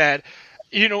thing that,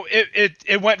 you know,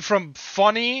 it went from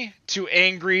funny to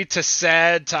angry to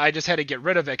sad to I just had to get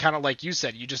rid of it. Kind of like you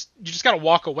said, you just got to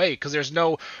walk away because there's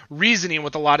no reasoning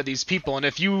with a lot of these people. And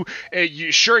if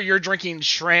you're drinking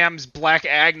Schramm's Black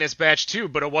Agnes Batch 2,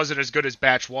 but it wasn't as good as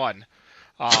Batch 1.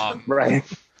 Right.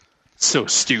 So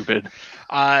stupid.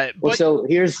 So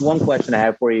here's one question I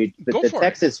have for you. The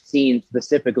Texas scene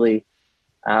specifically,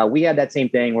 we had that same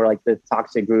thing where like the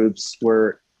toxic groups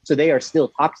so they are still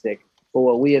toxic. But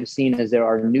what we have seen is there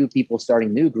are new people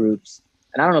starting new groups.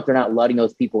 And I don't know if they're not letting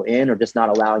those people in or just not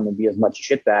allowing them to be as much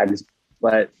shitbags.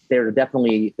 But there's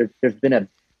been a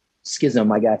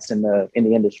schism, I guess, in the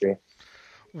industry.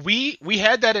 We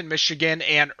had that in Michigan,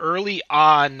 and early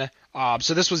on,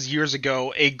 so this was years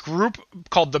ago, a group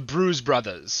called the Brews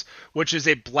Brothers, which is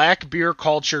a black beer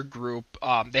culture group.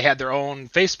 They had their own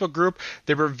Facebook group.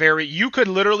 They were you could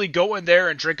literally go in there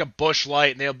and drink a Busch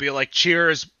Light, and they'll be like,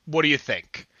 "Cheers, what do you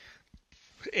think?"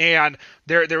 And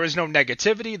there was no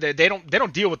negativity. They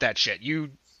don't deal with that shit.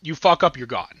 You fuck up, you're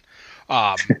gone.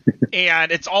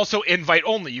 And it's also invite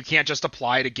only. You can't just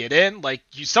apply to get in. Like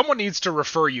someone needs to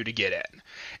refer you to get in.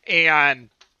 And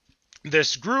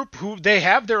this group, who they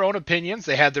have their own opinions,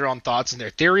 they have their own thoughts and their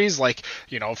theories. Like,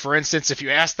 you know, for instance, if you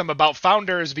ask them about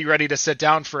Founders, be ready to sit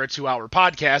down for a 2-hour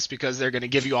podcast because they're going to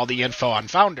give you all the info on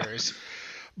Founders.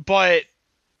 But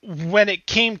when it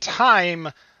came time,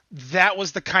 that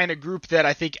was the kind of group that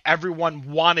I think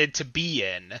everyone wanted to be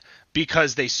in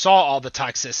because they saw all the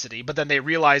toxicity, but then they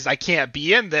realized I can't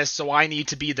be in this, so I need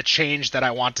to be the change that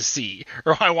I want to see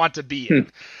or I want to be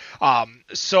in.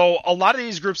 So a lot of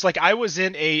these groups, like I was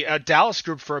in a Dallas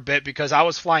group for a bit because I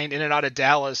was flying in and out of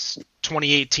Dallas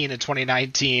 2018 and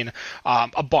 2019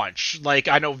 a bunch. Like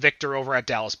I know Victor over at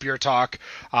Dallas Beer Talk.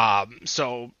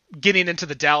 So getting into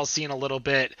the Dallas scene a little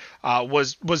bit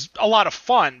was a lot of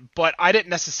fun, but I didn't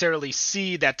necessarily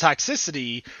see that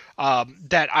toxicity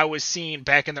that I was seeing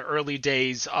back in the early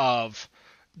days of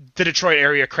the Detroit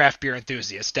area craft beer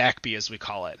enthusiast, DACB as we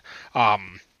call it.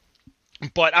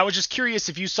 But I was just curious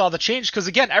if you saw the change, because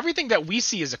again, everything that we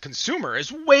see as a consumer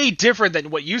is way different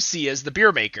than what you see as the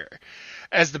beer maker,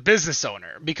 as the business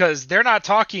owner, because they're not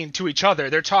talking to each other,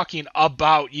 they're talking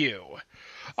about you.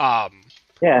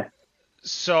 Yeah.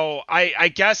 So I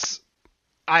guess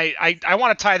I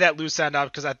want to tie that loose end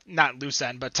up, because not loose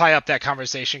end, but tie up that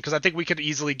conversation, because I think we could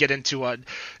easily get into a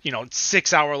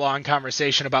 6-hour long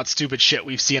conversation about stupid shit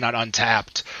we've seen on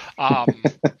Untapped.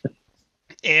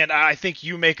 And I think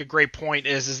you make a great point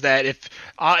is that if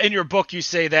in your book you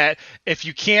say that if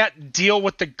you can't deal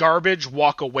with the garbage,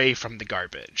 walk away from the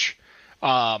garbage.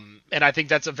 And I think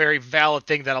that's a very valid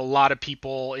thing that a lot of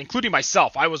people, including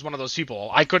myself, I was one of those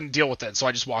people. I couldn't deal with it, so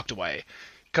I just walked away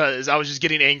because I was just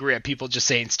getting angry at people just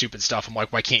saying stupid stuff. I'm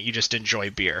like, why can't you just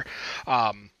enjoy beer?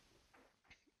 But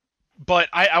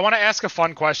I want to ask a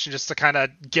fun question just to kind of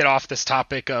get off this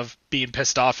topic of being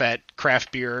pissed off at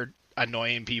craft beer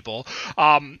annoying people.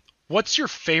 What's your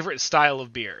favorite style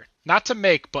of beer? Not to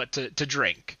make, but to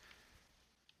drink.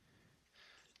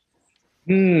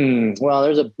 Well,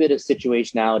 there's a bit of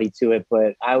situationality to it,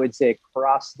 but I would say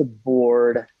across the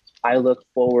board, I look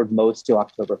forward most to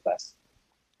Oktoberfest.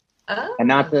 Oh. And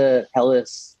not the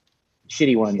hellish,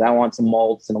 shitty ones. I want some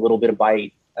malts and a little bit of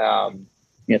bite,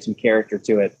 some character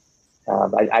to it.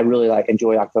 I really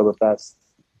enjoy Oktoberfest.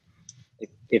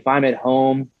 If I'm at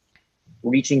home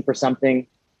reaching for something,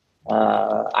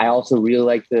 I also really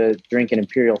like to drink an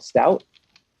Imperial Stout.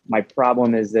 My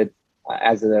problem is that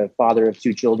as a father of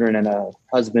 2 children and a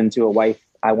husband to a wife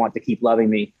I want to keep loving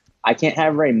me, I can't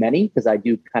have very many because I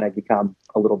do kind of become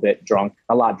a little bit drunk,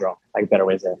 a lot drunk, like a better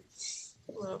way to say it.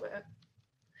 A little bit.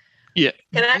 Yeah.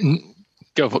 Can I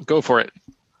go for it?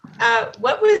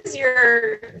 What was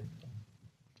your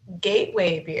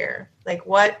gateway beer? Like,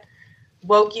 what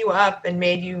woke you up and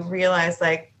made you realize,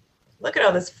 like, look at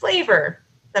all this flavor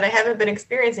that I haven't been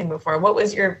experiencing before? What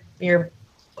was your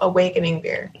awakening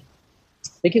beer? I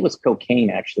think it was cocaine,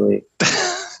 actually.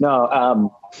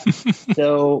 No.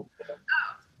 So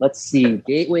let's see.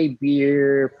 Gateway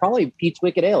beer, probably Pete's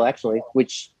Wicked Ale, actually,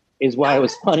 which is why it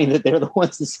was funny that they're the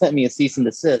ones that sent me a cease and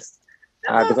desist.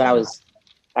 Because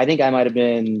I think I might have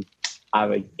been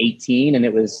 18, and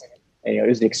it was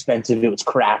expensive. It was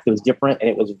craft. It was different, and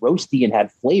it was roasty and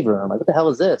had flavor. I'm like, what the hell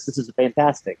is this? This is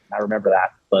fantastic. And I remember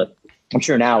that, but I'm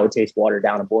sure now it would taste watered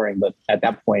down and boring, but at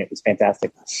that point it was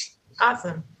fantastic.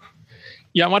 Awesome.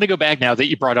 Yeah, I want to go back now that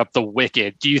you brought up the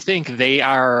Wicked. Do you think they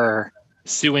are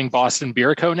suing Boston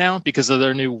Beer Co. now because of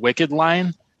their new Wicked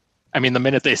line? I mean, the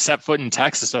minute they set foot in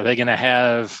Texas, are they going to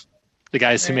have the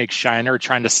guys who make Shiner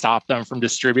trying to stop them from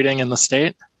distributing in the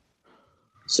state?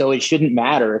 So it shouldn't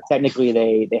matter. Technically,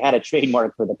 they had a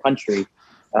trademark for the country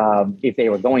if they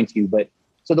were going to. But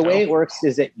so the way it works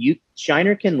is that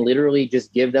Shiner can literally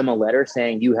just give them a letter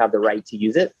saying you have the right to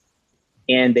use it.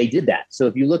 And they did that. So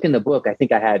if you look in the book, I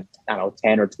think I had,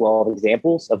 10 or 12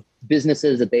 examples of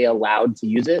businesses that they allowed to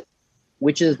use it,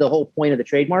 which is the whole point of the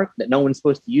trademark, that no one's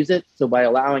supposed to use it. So by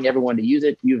allowing everyone to use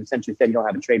it, you've essentially said you don't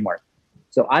have a trademark.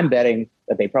 So I'm betting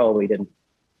that they probably didn't.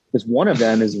 Because one of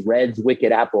them is Red's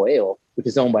Wicked Apple Ale, which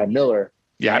is owned by Miller.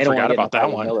 Yeah, I forgot about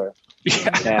that one. Miller.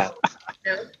 Yeah.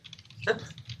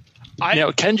 I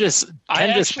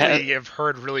actually have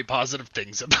heard really positive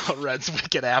things about Red's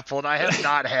Wicked Apple, and I have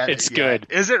not had it. It's good.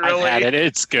 Is it really? I've had it.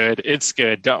 It's good. It's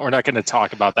good. We're not going to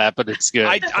talk about that, but it's good.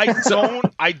 I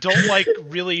don't like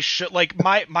really like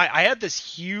my I had this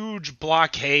huge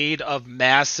blockade of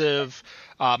massively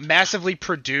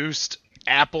produced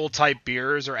apple type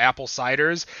beers or apple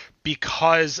ciders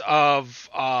because of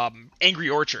Angry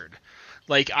Orchard.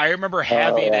 Like, I remember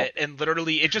having it, and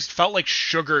literally it just felt like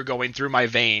sugar going through my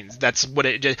veins. That's what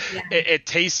it just it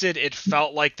tasted. It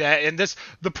felt like that. And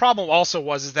the problem also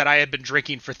was that I had been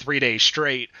drinking for 3 days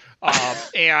straight,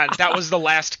 and that was the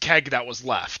last keg that was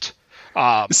left.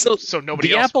 So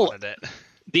nobody else wanted it.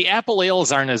 The apple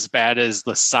ales aren't as bad as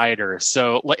the cider.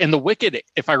 So, in the Wicked,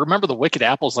 if I remember, the Wicked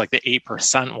Apple is like the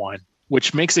 8% one,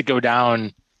 which makes it go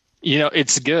down.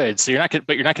 It's good. So you're not going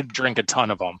to drink a ton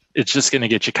of them. It's just going to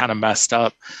get you kind of messed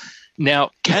up.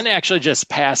 Now, Ken actually just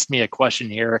passed me a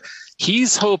question here.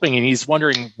 He's hoping and he's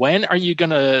wondering, when are you going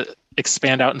to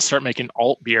expand out and start making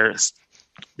alt beers?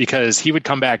 Because he would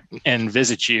come back and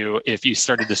visit you if you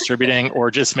started distributing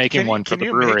or just making one for the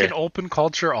brewery. Can you make an open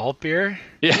culture alt beer?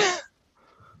 Yeah.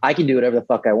 I can do whatever the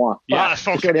fuck I want. Yeah,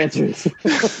 The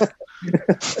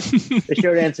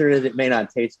short answer is it may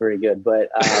not taste very good. But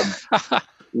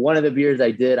one of the beers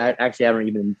I did, I actually haven't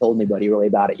even told anybody really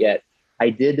about it yet. I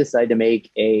did decide to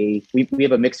make we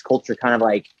have a mixed culture, kind of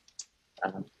like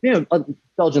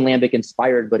Belgian lambic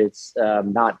inspired, but it's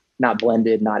not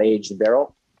blended, not aged in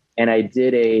barrel. And I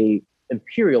did a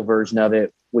imperial version of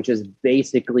it, which is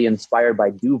basically inspired by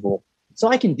Duvel. So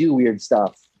I can do weird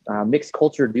stuff. Mixed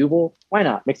culture Duvel, why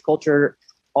not? Mixed culture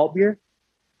alt beer,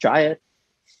 try it.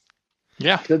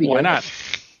 Yeah, why not?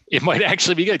 It might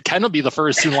actually be good. Ken will be the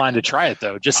first in line to try it,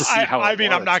 though, just to see how it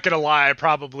works. I'm not going to lie. I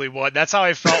probably would. That's how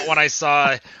I felt when I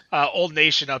saw Old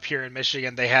Nation up here in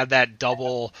Michigan. They had that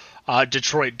double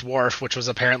Detroit Dwarf, which was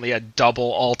apparently a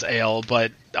double alt ale.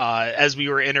 But as we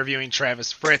were interviewing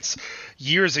Travis Fritz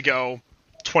years ago,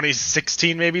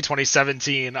 2016, maybe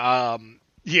 2017,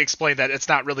 he explained that it's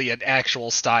not really an actual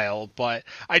style. But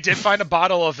I did find a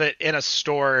bottle of it in a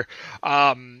store.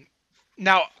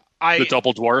 Now, the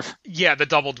double dwarf. Yeah, the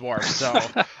double dwarf. So,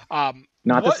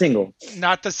 not the single.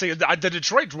 The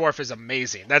Detroit Dwarf is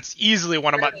amazing. That's easily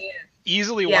one of my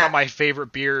one of my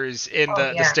favorite beers in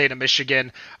the state of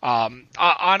Michigan.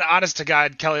 Honest to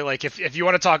God, Kelly, like if you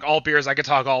want to talk alt beers, I could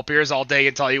talk alt beers all day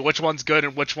and tell you which one's good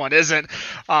and which one isn't.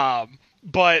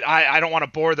 But I don't want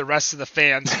to bore the rest of the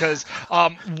fans because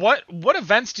what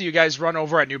events do you guys run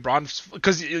over at New Braunfels?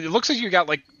 Because it looks like you got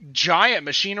like giant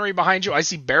machinery behind you. I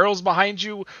see barrels behind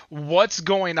you. What's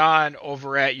going on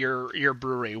over at your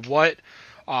brewery? Why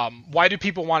do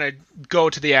people want to go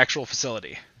to the actual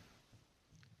facility?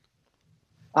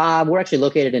 We're actually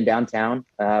located in downtown.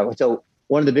 So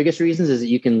one of the biggest reasons is that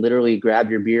you can literally grab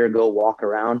your beer, go walk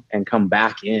around, and come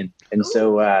back in. And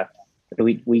so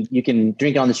you can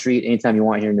drink on the street anytime you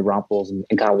want here in New Braunfels and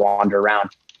kind of wander around.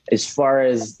 As far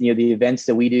as the events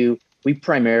that we do, we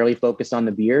primarily focus on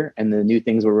the beer and the new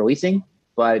things we're releasing.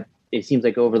 But it seems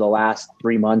like over the last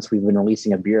 3 months, we've been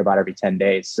releasing a beer about every 10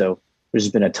 days. So there's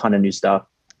been a ton of new stuff.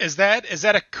 Is that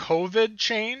a COVID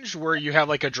change where you have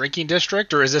like a drinking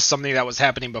district, or is this something that was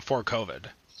happening before COVID?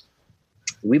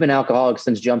 We've been alcoholics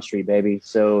since Jump Street, baby.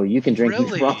 So you can drink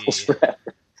New Braunfels forever.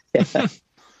 Yeah.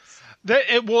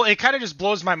 It kind of just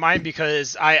blows my mind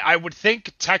because I would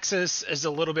think Texas is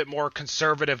a little bit more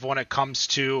conservative when it comes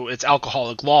to its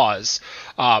alcoholic laws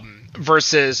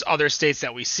versus other states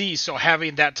that we see. So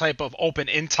having that type of open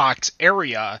intox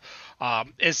area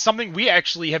is something we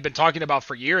actually have been talking about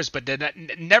for years, but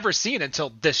never seen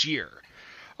until this year.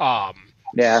 So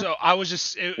I was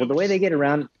just... the way they get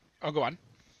around... Oh, go on.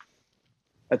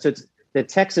 It's the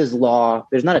Texas law,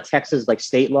 there's not a Texas like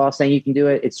state law saying you can do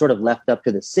it. It's sort of left up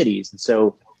to the cities. And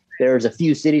so there's a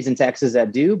few cities in Texas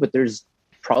that do, but there's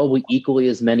probably equally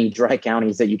as many dry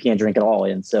counties that you can't drink at all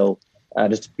in. So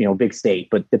big state,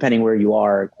 but depending where you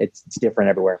are, it's different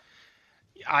everywhere.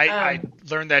 I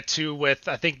learned that too with,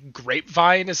 I think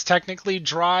Grapevine is technically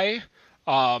dry.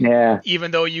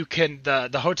 Even though you can,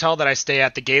 the hotel that I stay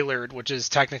at, the Gaylord, which is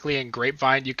technically in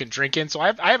Grapevine, you can drink in. So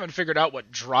I haven't figured out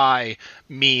what dry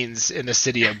means in the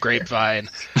city of Grapevine.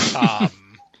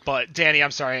 But Danny,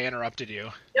 I'm sorry I interrupted you.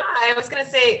 No, I was going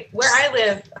to say where I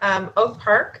live, Oak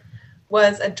Park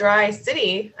was a dry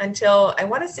city until I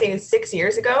want to say 6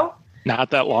 years ago.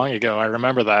 Not that long ago. I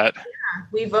remember that. Yeah,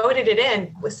 we voted it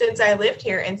in since I lived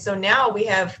here. And so now we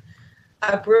have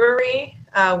a brewery,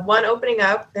 one opening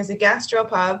up, there's a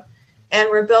gastropub, and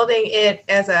we're building it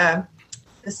as a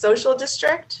social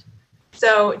district.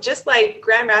 So just like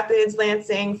Grand Rapids,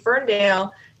 Lansing,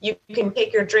 Ferndale, you can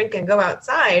take your drink and go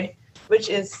outside, which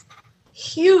is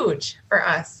huge for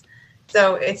us.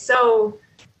 So it's so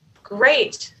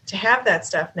great to have that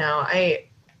stuff now. I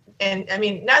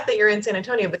mean, not that you're in San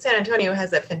Antonio, but San Antonio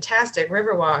has a fantastic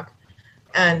Riverwalk,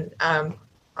 and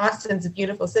Austin's a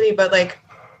beautiful city, but like,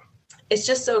 it's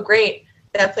just so great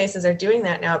that places are doing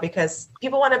that now because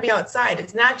people want to be outside.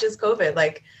 It's not just COVID.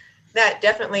 Like that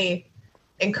definitely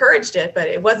encouraged it, but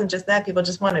it wasn't just that. People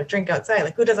just want to drink outside.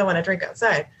 Like who doesn't want to drink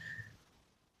outside?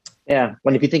 Yeah.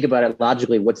 When if you think about it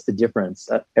logically, what's the difference?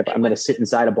 If I'm going to sit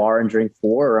inside a bar and drink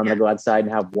 4 or I'm going to go outside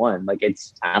and have 1, like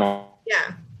I don't.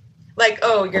 Yeah. Like,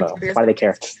 oh, why do they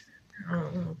care?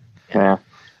 Yeah.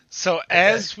 So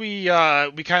as we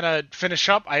kind of finish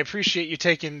up, I appreciate you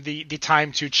taking the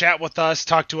time to chat with us,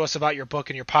 talk to us about your book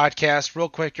and your podcast. Real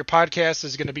quick, your podcast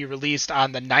is going to be released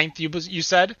on the 9th, you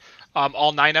said,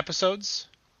 all 9 episodes?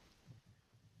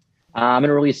 I'm going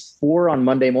to release 4 on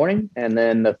Monday morning, and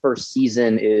then the first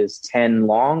season is 10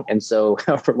 long. And so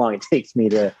however long it takes me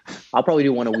I'll probably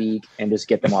do 1 a week and just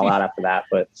get them all out after that.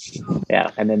 But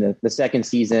yeah, and then the second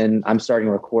season, I'm starting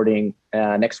recording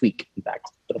next week, in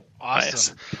fact. So.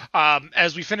 Awesome.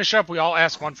 As we finish up, we all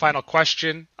ask one final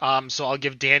question. So I'll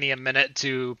give Danny a minute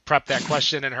to prep that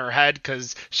question in her head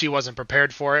because she wasn't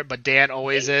prepared for it, but Dan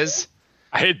always is.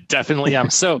 I definitely am.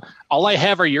 So all I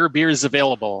have are your beers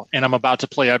available, and I'm about to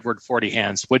play Edward 40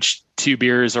 Hands. Which two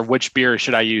beers or which beer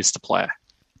should I use to play?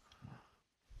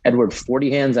 Edward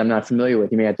 40 Hands, I'm not familiar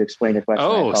with. You may have to explain the question.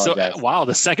 Oh, so wow,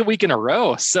 the second week in a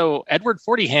row. So Edward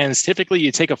 40 Hands, typically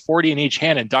you take a 40 in each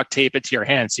hand and duct tape it to your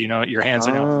hand. So, your hands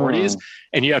are now 40s,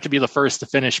 and you have to be the first to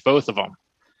finish both of them.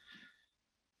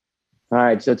 All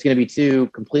right, so it's going to be two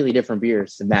completely different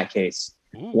beers in that case.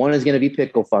 Ooh. One is going to be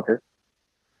Pickle Fucker,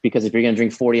 because if you're going to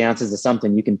drink 40 ounces of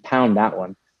something, you can pound that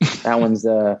one. That one's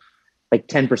like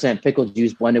 10% pickle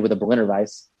juice blended with a Berliner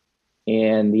Weiss.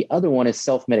 And the other one is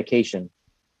Self-Medication,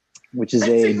 which is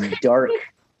a dark.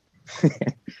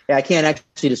 Yeah, I can't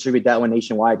actually distribute that one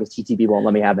nationwide because TTB won't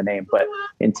let me have the name. But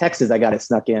in Texas, I got it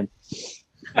snuck in.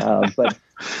 But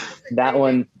that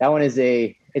one is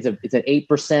it's an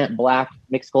 8% black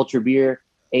mixed culture beer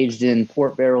aged in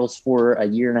port barrels for a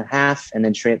year and a half, and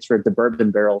then transferred to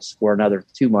bourbon barrels for another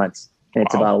 2 months. And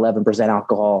it's about 11%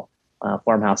 alcohol,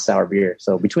 farmhouse sour beer.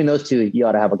 So between those two, you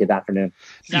ought to have a good afternoon.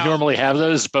 You normally have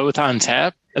those both on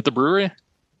tap at the brewery?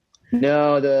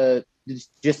 No,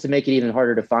 just to make it even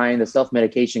harder to find, the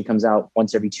Self-Medication comes out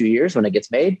once every 2 years when it gets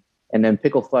made. And then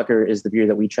Pickle Fucker is the beer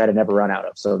that we try to never run out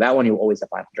of. So that one you always have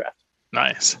final draft.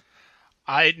 Nice.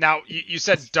 Now you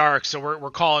said dark, so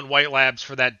we're calling White Labs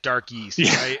for that dark yeast,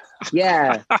 right?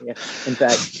 Yeah. In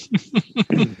fact,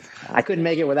 I couldn't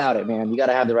make it without it, man. You got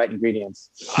to have the right ingredients.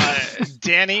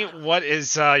 Danny, what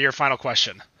is your final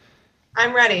question?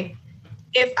 I'm ready.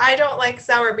 If I don't like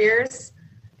sour beers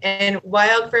and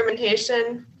wild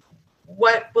fermentation,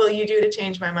 what will you do to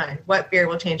change my mind? What beer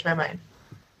will change my mind?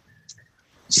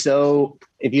 So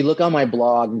if you look on my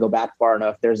blog and go back far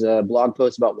enough, there's a blog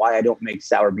post about why I don't make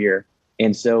sour beer.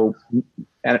 And so,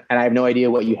 and I have no idea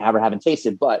what you have or haven't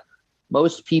tasted, but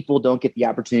most people don't get the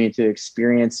opportunity to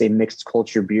experience a mixed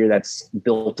culture beer that's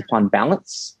built upon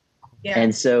balance. Yeah.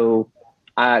 And so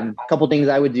a couple things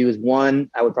I would do is,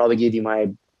 one, I would probably give you my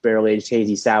barrel-aged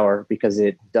hazy sour because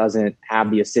it doesn't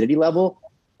have the acidity level.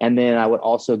 And then I would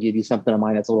also give you something of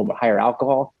mine that's a little bit higher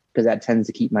alcohol because that tends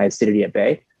to keep my acidity at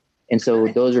bay. And so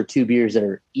those are two beers that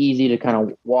are easy to kind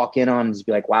of walk in on and just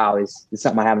be like, wow, this is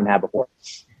something I haven't had before.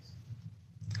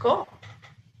 Cool.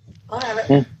 I'll have it.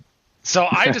 Yeah. So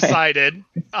I decided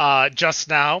just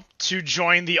now to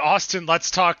join the Austin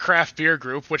Let's Talk Craft Beer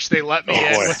group, which they let me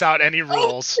in without any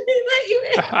rules. Oh, they let you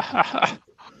in.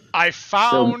 I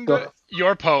found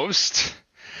your post.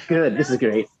 Good. This is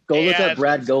great. Go look up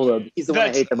Brad Golub. He's the one I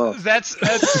hate the most. That's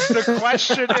the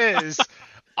question is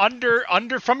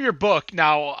under from your book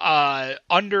now.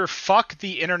 Under fuck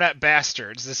the internet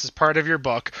bastards. This is part of your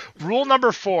book. Rule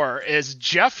number 4 is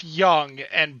Jeff Young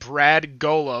and Brad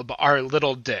Golub are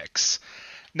little dicks.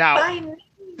 Now,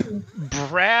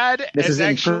 Brad is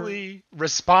actually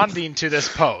responding to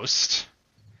this post.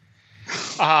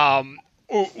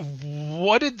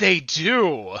 What did they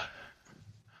do?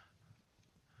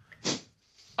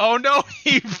 Oh no,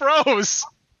 he froze.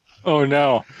 Oh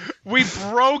no. We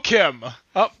broke him.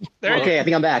 Oh, there Okay, I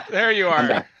think I'm back. There you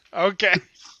are. Okay.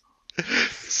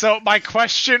 So my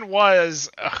question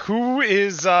was, who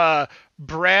is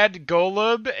Brad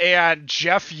Golub and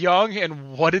Jeff Young,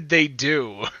 and what did they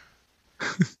do?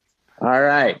 All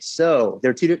right. So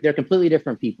they're completely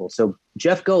different people. So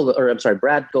Brad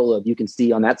Golub, you can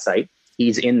see on that site.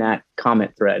 He's in that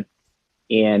comment thread.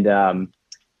 And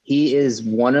he is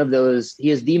one of those, he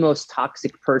is the most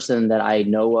toxic person that I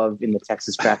know of in the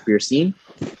Texas craft beer scene.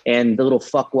 And the little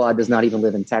fuckwad does not even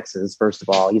live in Texas, first of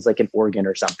all. He's like in Oregon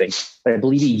or something. But I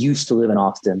believe he used to live in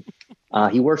Austin.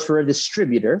 He works for a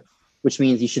distributor, which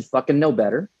means he should fucking know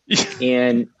better.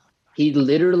 And he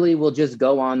literally will just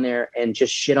go on there and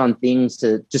just shit on things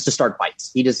to start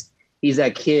fights. He's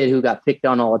that kid who got picked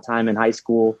on all the time in high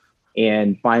school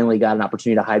and finally got an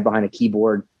opportunity to hide behind a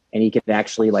keyboard, and he can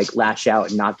actually like lash out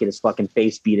and not get his fucking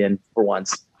face beat in for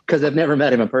once. Because I've never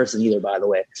met him in person either, by the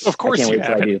way. Of course, I can't wait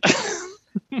till I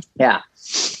do. Yeah.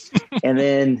 And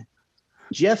then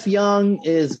Jeff Young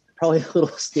is probably a little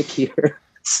stickier.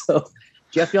 So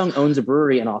Jeff Young owns a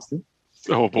brewery in Austin.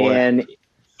 Oh boy. And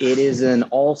it is an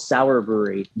all sour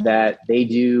brewery that they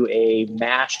do a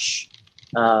mash,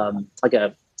 some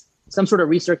sort of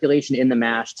recirculation in the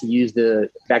mash to use the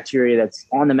bacteria that's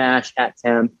on the mash at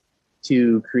temp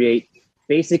to create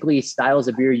basically styles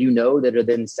of beer, that are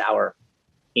then sour.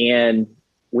 And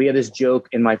we have this joke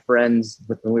in my friends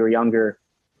when we were younger.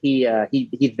 He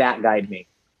that guyed me.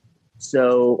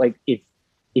 So like if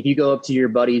you go up to your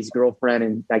buddy's girlfriend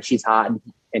and like she's hot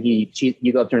and you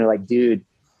go up to her and like, dude,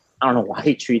 I don't know why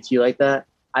he treats you like that.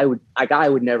 I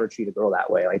would never treat a girl that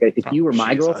way. Like if you were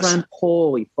my girlfriend,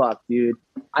 holy fuck, dude,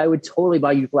 I would totally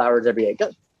buy you flowers every day.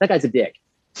 That guy's a dick.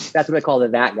 That's what I call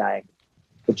that guy.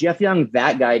 But Jeff Young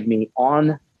that guyed me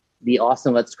on the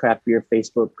Austin Let's Craft Beer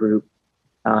Facebook group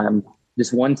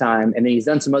this one time, and then he's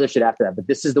done some other shit after that. But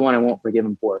this is the one I won't forgive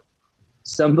him for.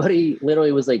 Somebody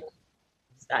literally was like,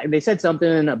 they said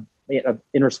something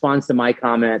in response to my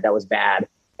comment that was bad,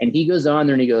 and he goes on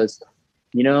there and he goes,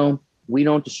 we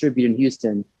don't distribute in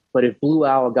Houston, but if Blue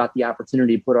Owl got the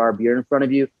opportunity to put our beer in front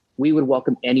of you, we would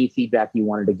welcome any feedback you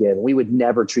wanted to give. We would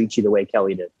never treat you the way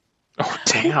Kelly did. Oh,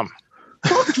 damn.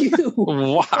 Fuck you.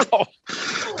 Wow.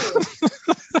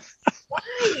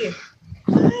 Why?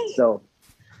 So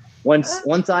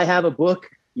once I have a book,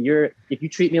 if you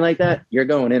treat me like that, you're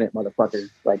going in it, motherfucker.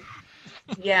 Like,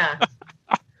 Yeah.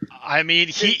 I mean,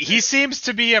 he seems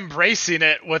to be embracing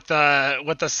it with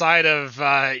the side of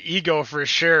ego for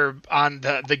sure on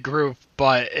the group,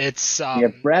 but it's yeah,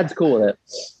 Brad's cool with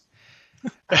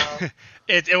it.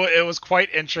 it was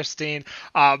quite interesting.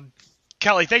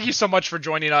 Kelly, thank you so much for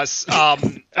joining us.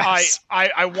 I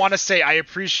want to say I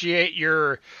appreciate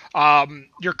your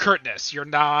curtness. You're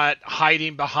not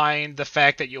hiding behind the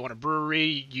fact that you own a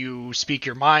brewery. You speak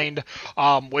your mind,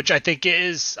 which I think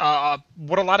is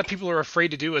what a lot of people are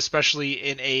afraid to do, especially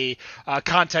in a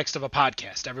context of a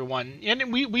podcast.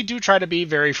 And we do try to be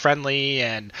very friendly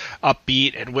and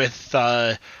upbeat and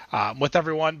with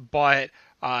everyone, but.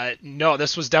 No,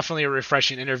 this was definitely a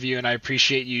refreshing interview, and I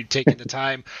appreciate you taking the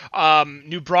time.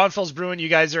 New Braunfels Brewing, you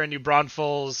guys are in New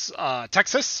Braunfels,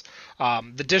 Texas.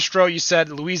 The distro, you said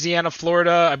Louisiana,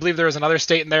 Florida. I believe there was another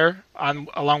state in there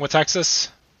along with Texas.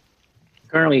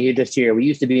 Currently, just here. We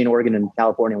used to be in Oregon and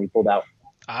California. We pulled out.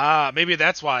 Maybe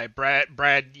that's why Brad.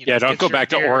 Don't go back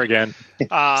to Oregon.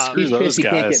 Screw those he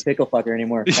can't guys. get pickle fucker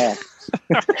anymore.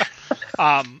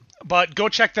 But go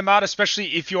check them out,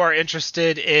 especially if you are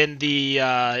interested in the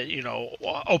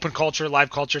open culture,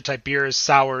 live culture type beers,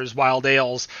 sours, wild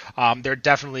ales. They're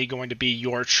definitely going to be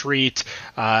your treat.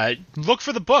 Look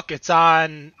for the book. It's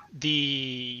on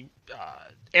the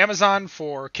Amazon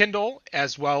for Kindle,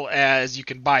 as well as you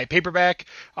can buy paperback.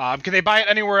 Can they buy it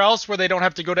anywhere else where they don't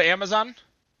have to go to Amazon?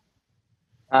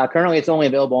 Currently, it's only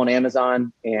available on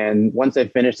Amazon. And once I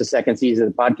finish the second season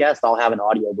of the podcast, I'll have an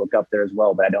audiobook up there as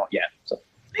well, but I don't yet. So.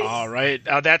 All right.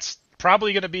 That's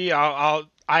probably going to be, I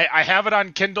have it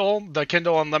on Kindle, the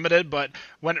Kindle Unlimited, but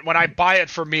when I buy it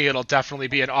for me, it'll definitely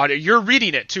be an audio. You're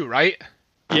reading it too, right?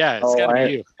 Yeah, it's got to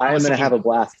be you. I am going to have a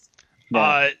blast.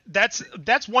 Yeah. That's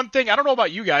one thing. I don't know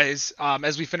about you guys.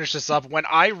 As we finish this up, when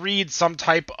I read some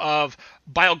type of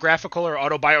biographical or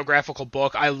autobiographical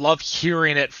book, I love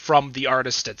hearing it from the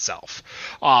artist itself.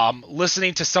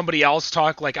 Listening to somebody else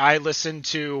talk, like I listen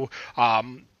to,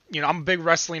 I'm a big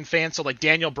wrestling fan, so like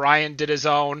Daniel Bryan did his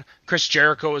own. Chris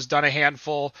Jericho has done a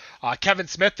handful. Kevin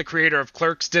Smith, the creator of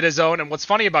Clerks, did his own. And what's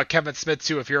funny about Kevin Smith,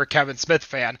 too, if you're a Kevin Smith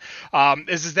fan,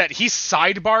 is that he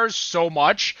sidebars so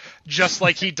much, just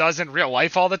like he does in real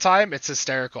life all the time. It's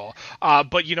hysterical.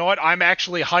 But you know what? I'm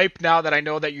actually hyped now that I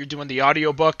know that you're doing the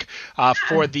audiobook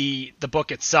for the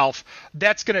book itself.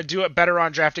 That's going to do it. Better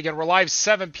on Draft. Again, we're live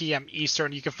 7 p.m.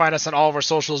 Eastern. You can find us on all of our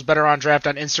socials, Better on Draft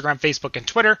on Instagram, Facebook, and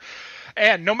Twitter.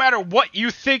 And no matter what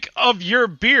you think of your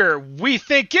beer, we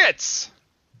think it's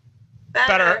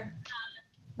better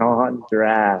on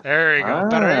draft. There you go.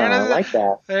 Better. I like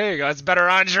that. There you go. It's better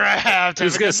on draft. I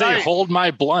was going to say, hold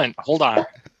my blunt. Hold on.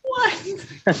 What?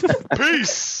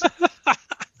 Peace.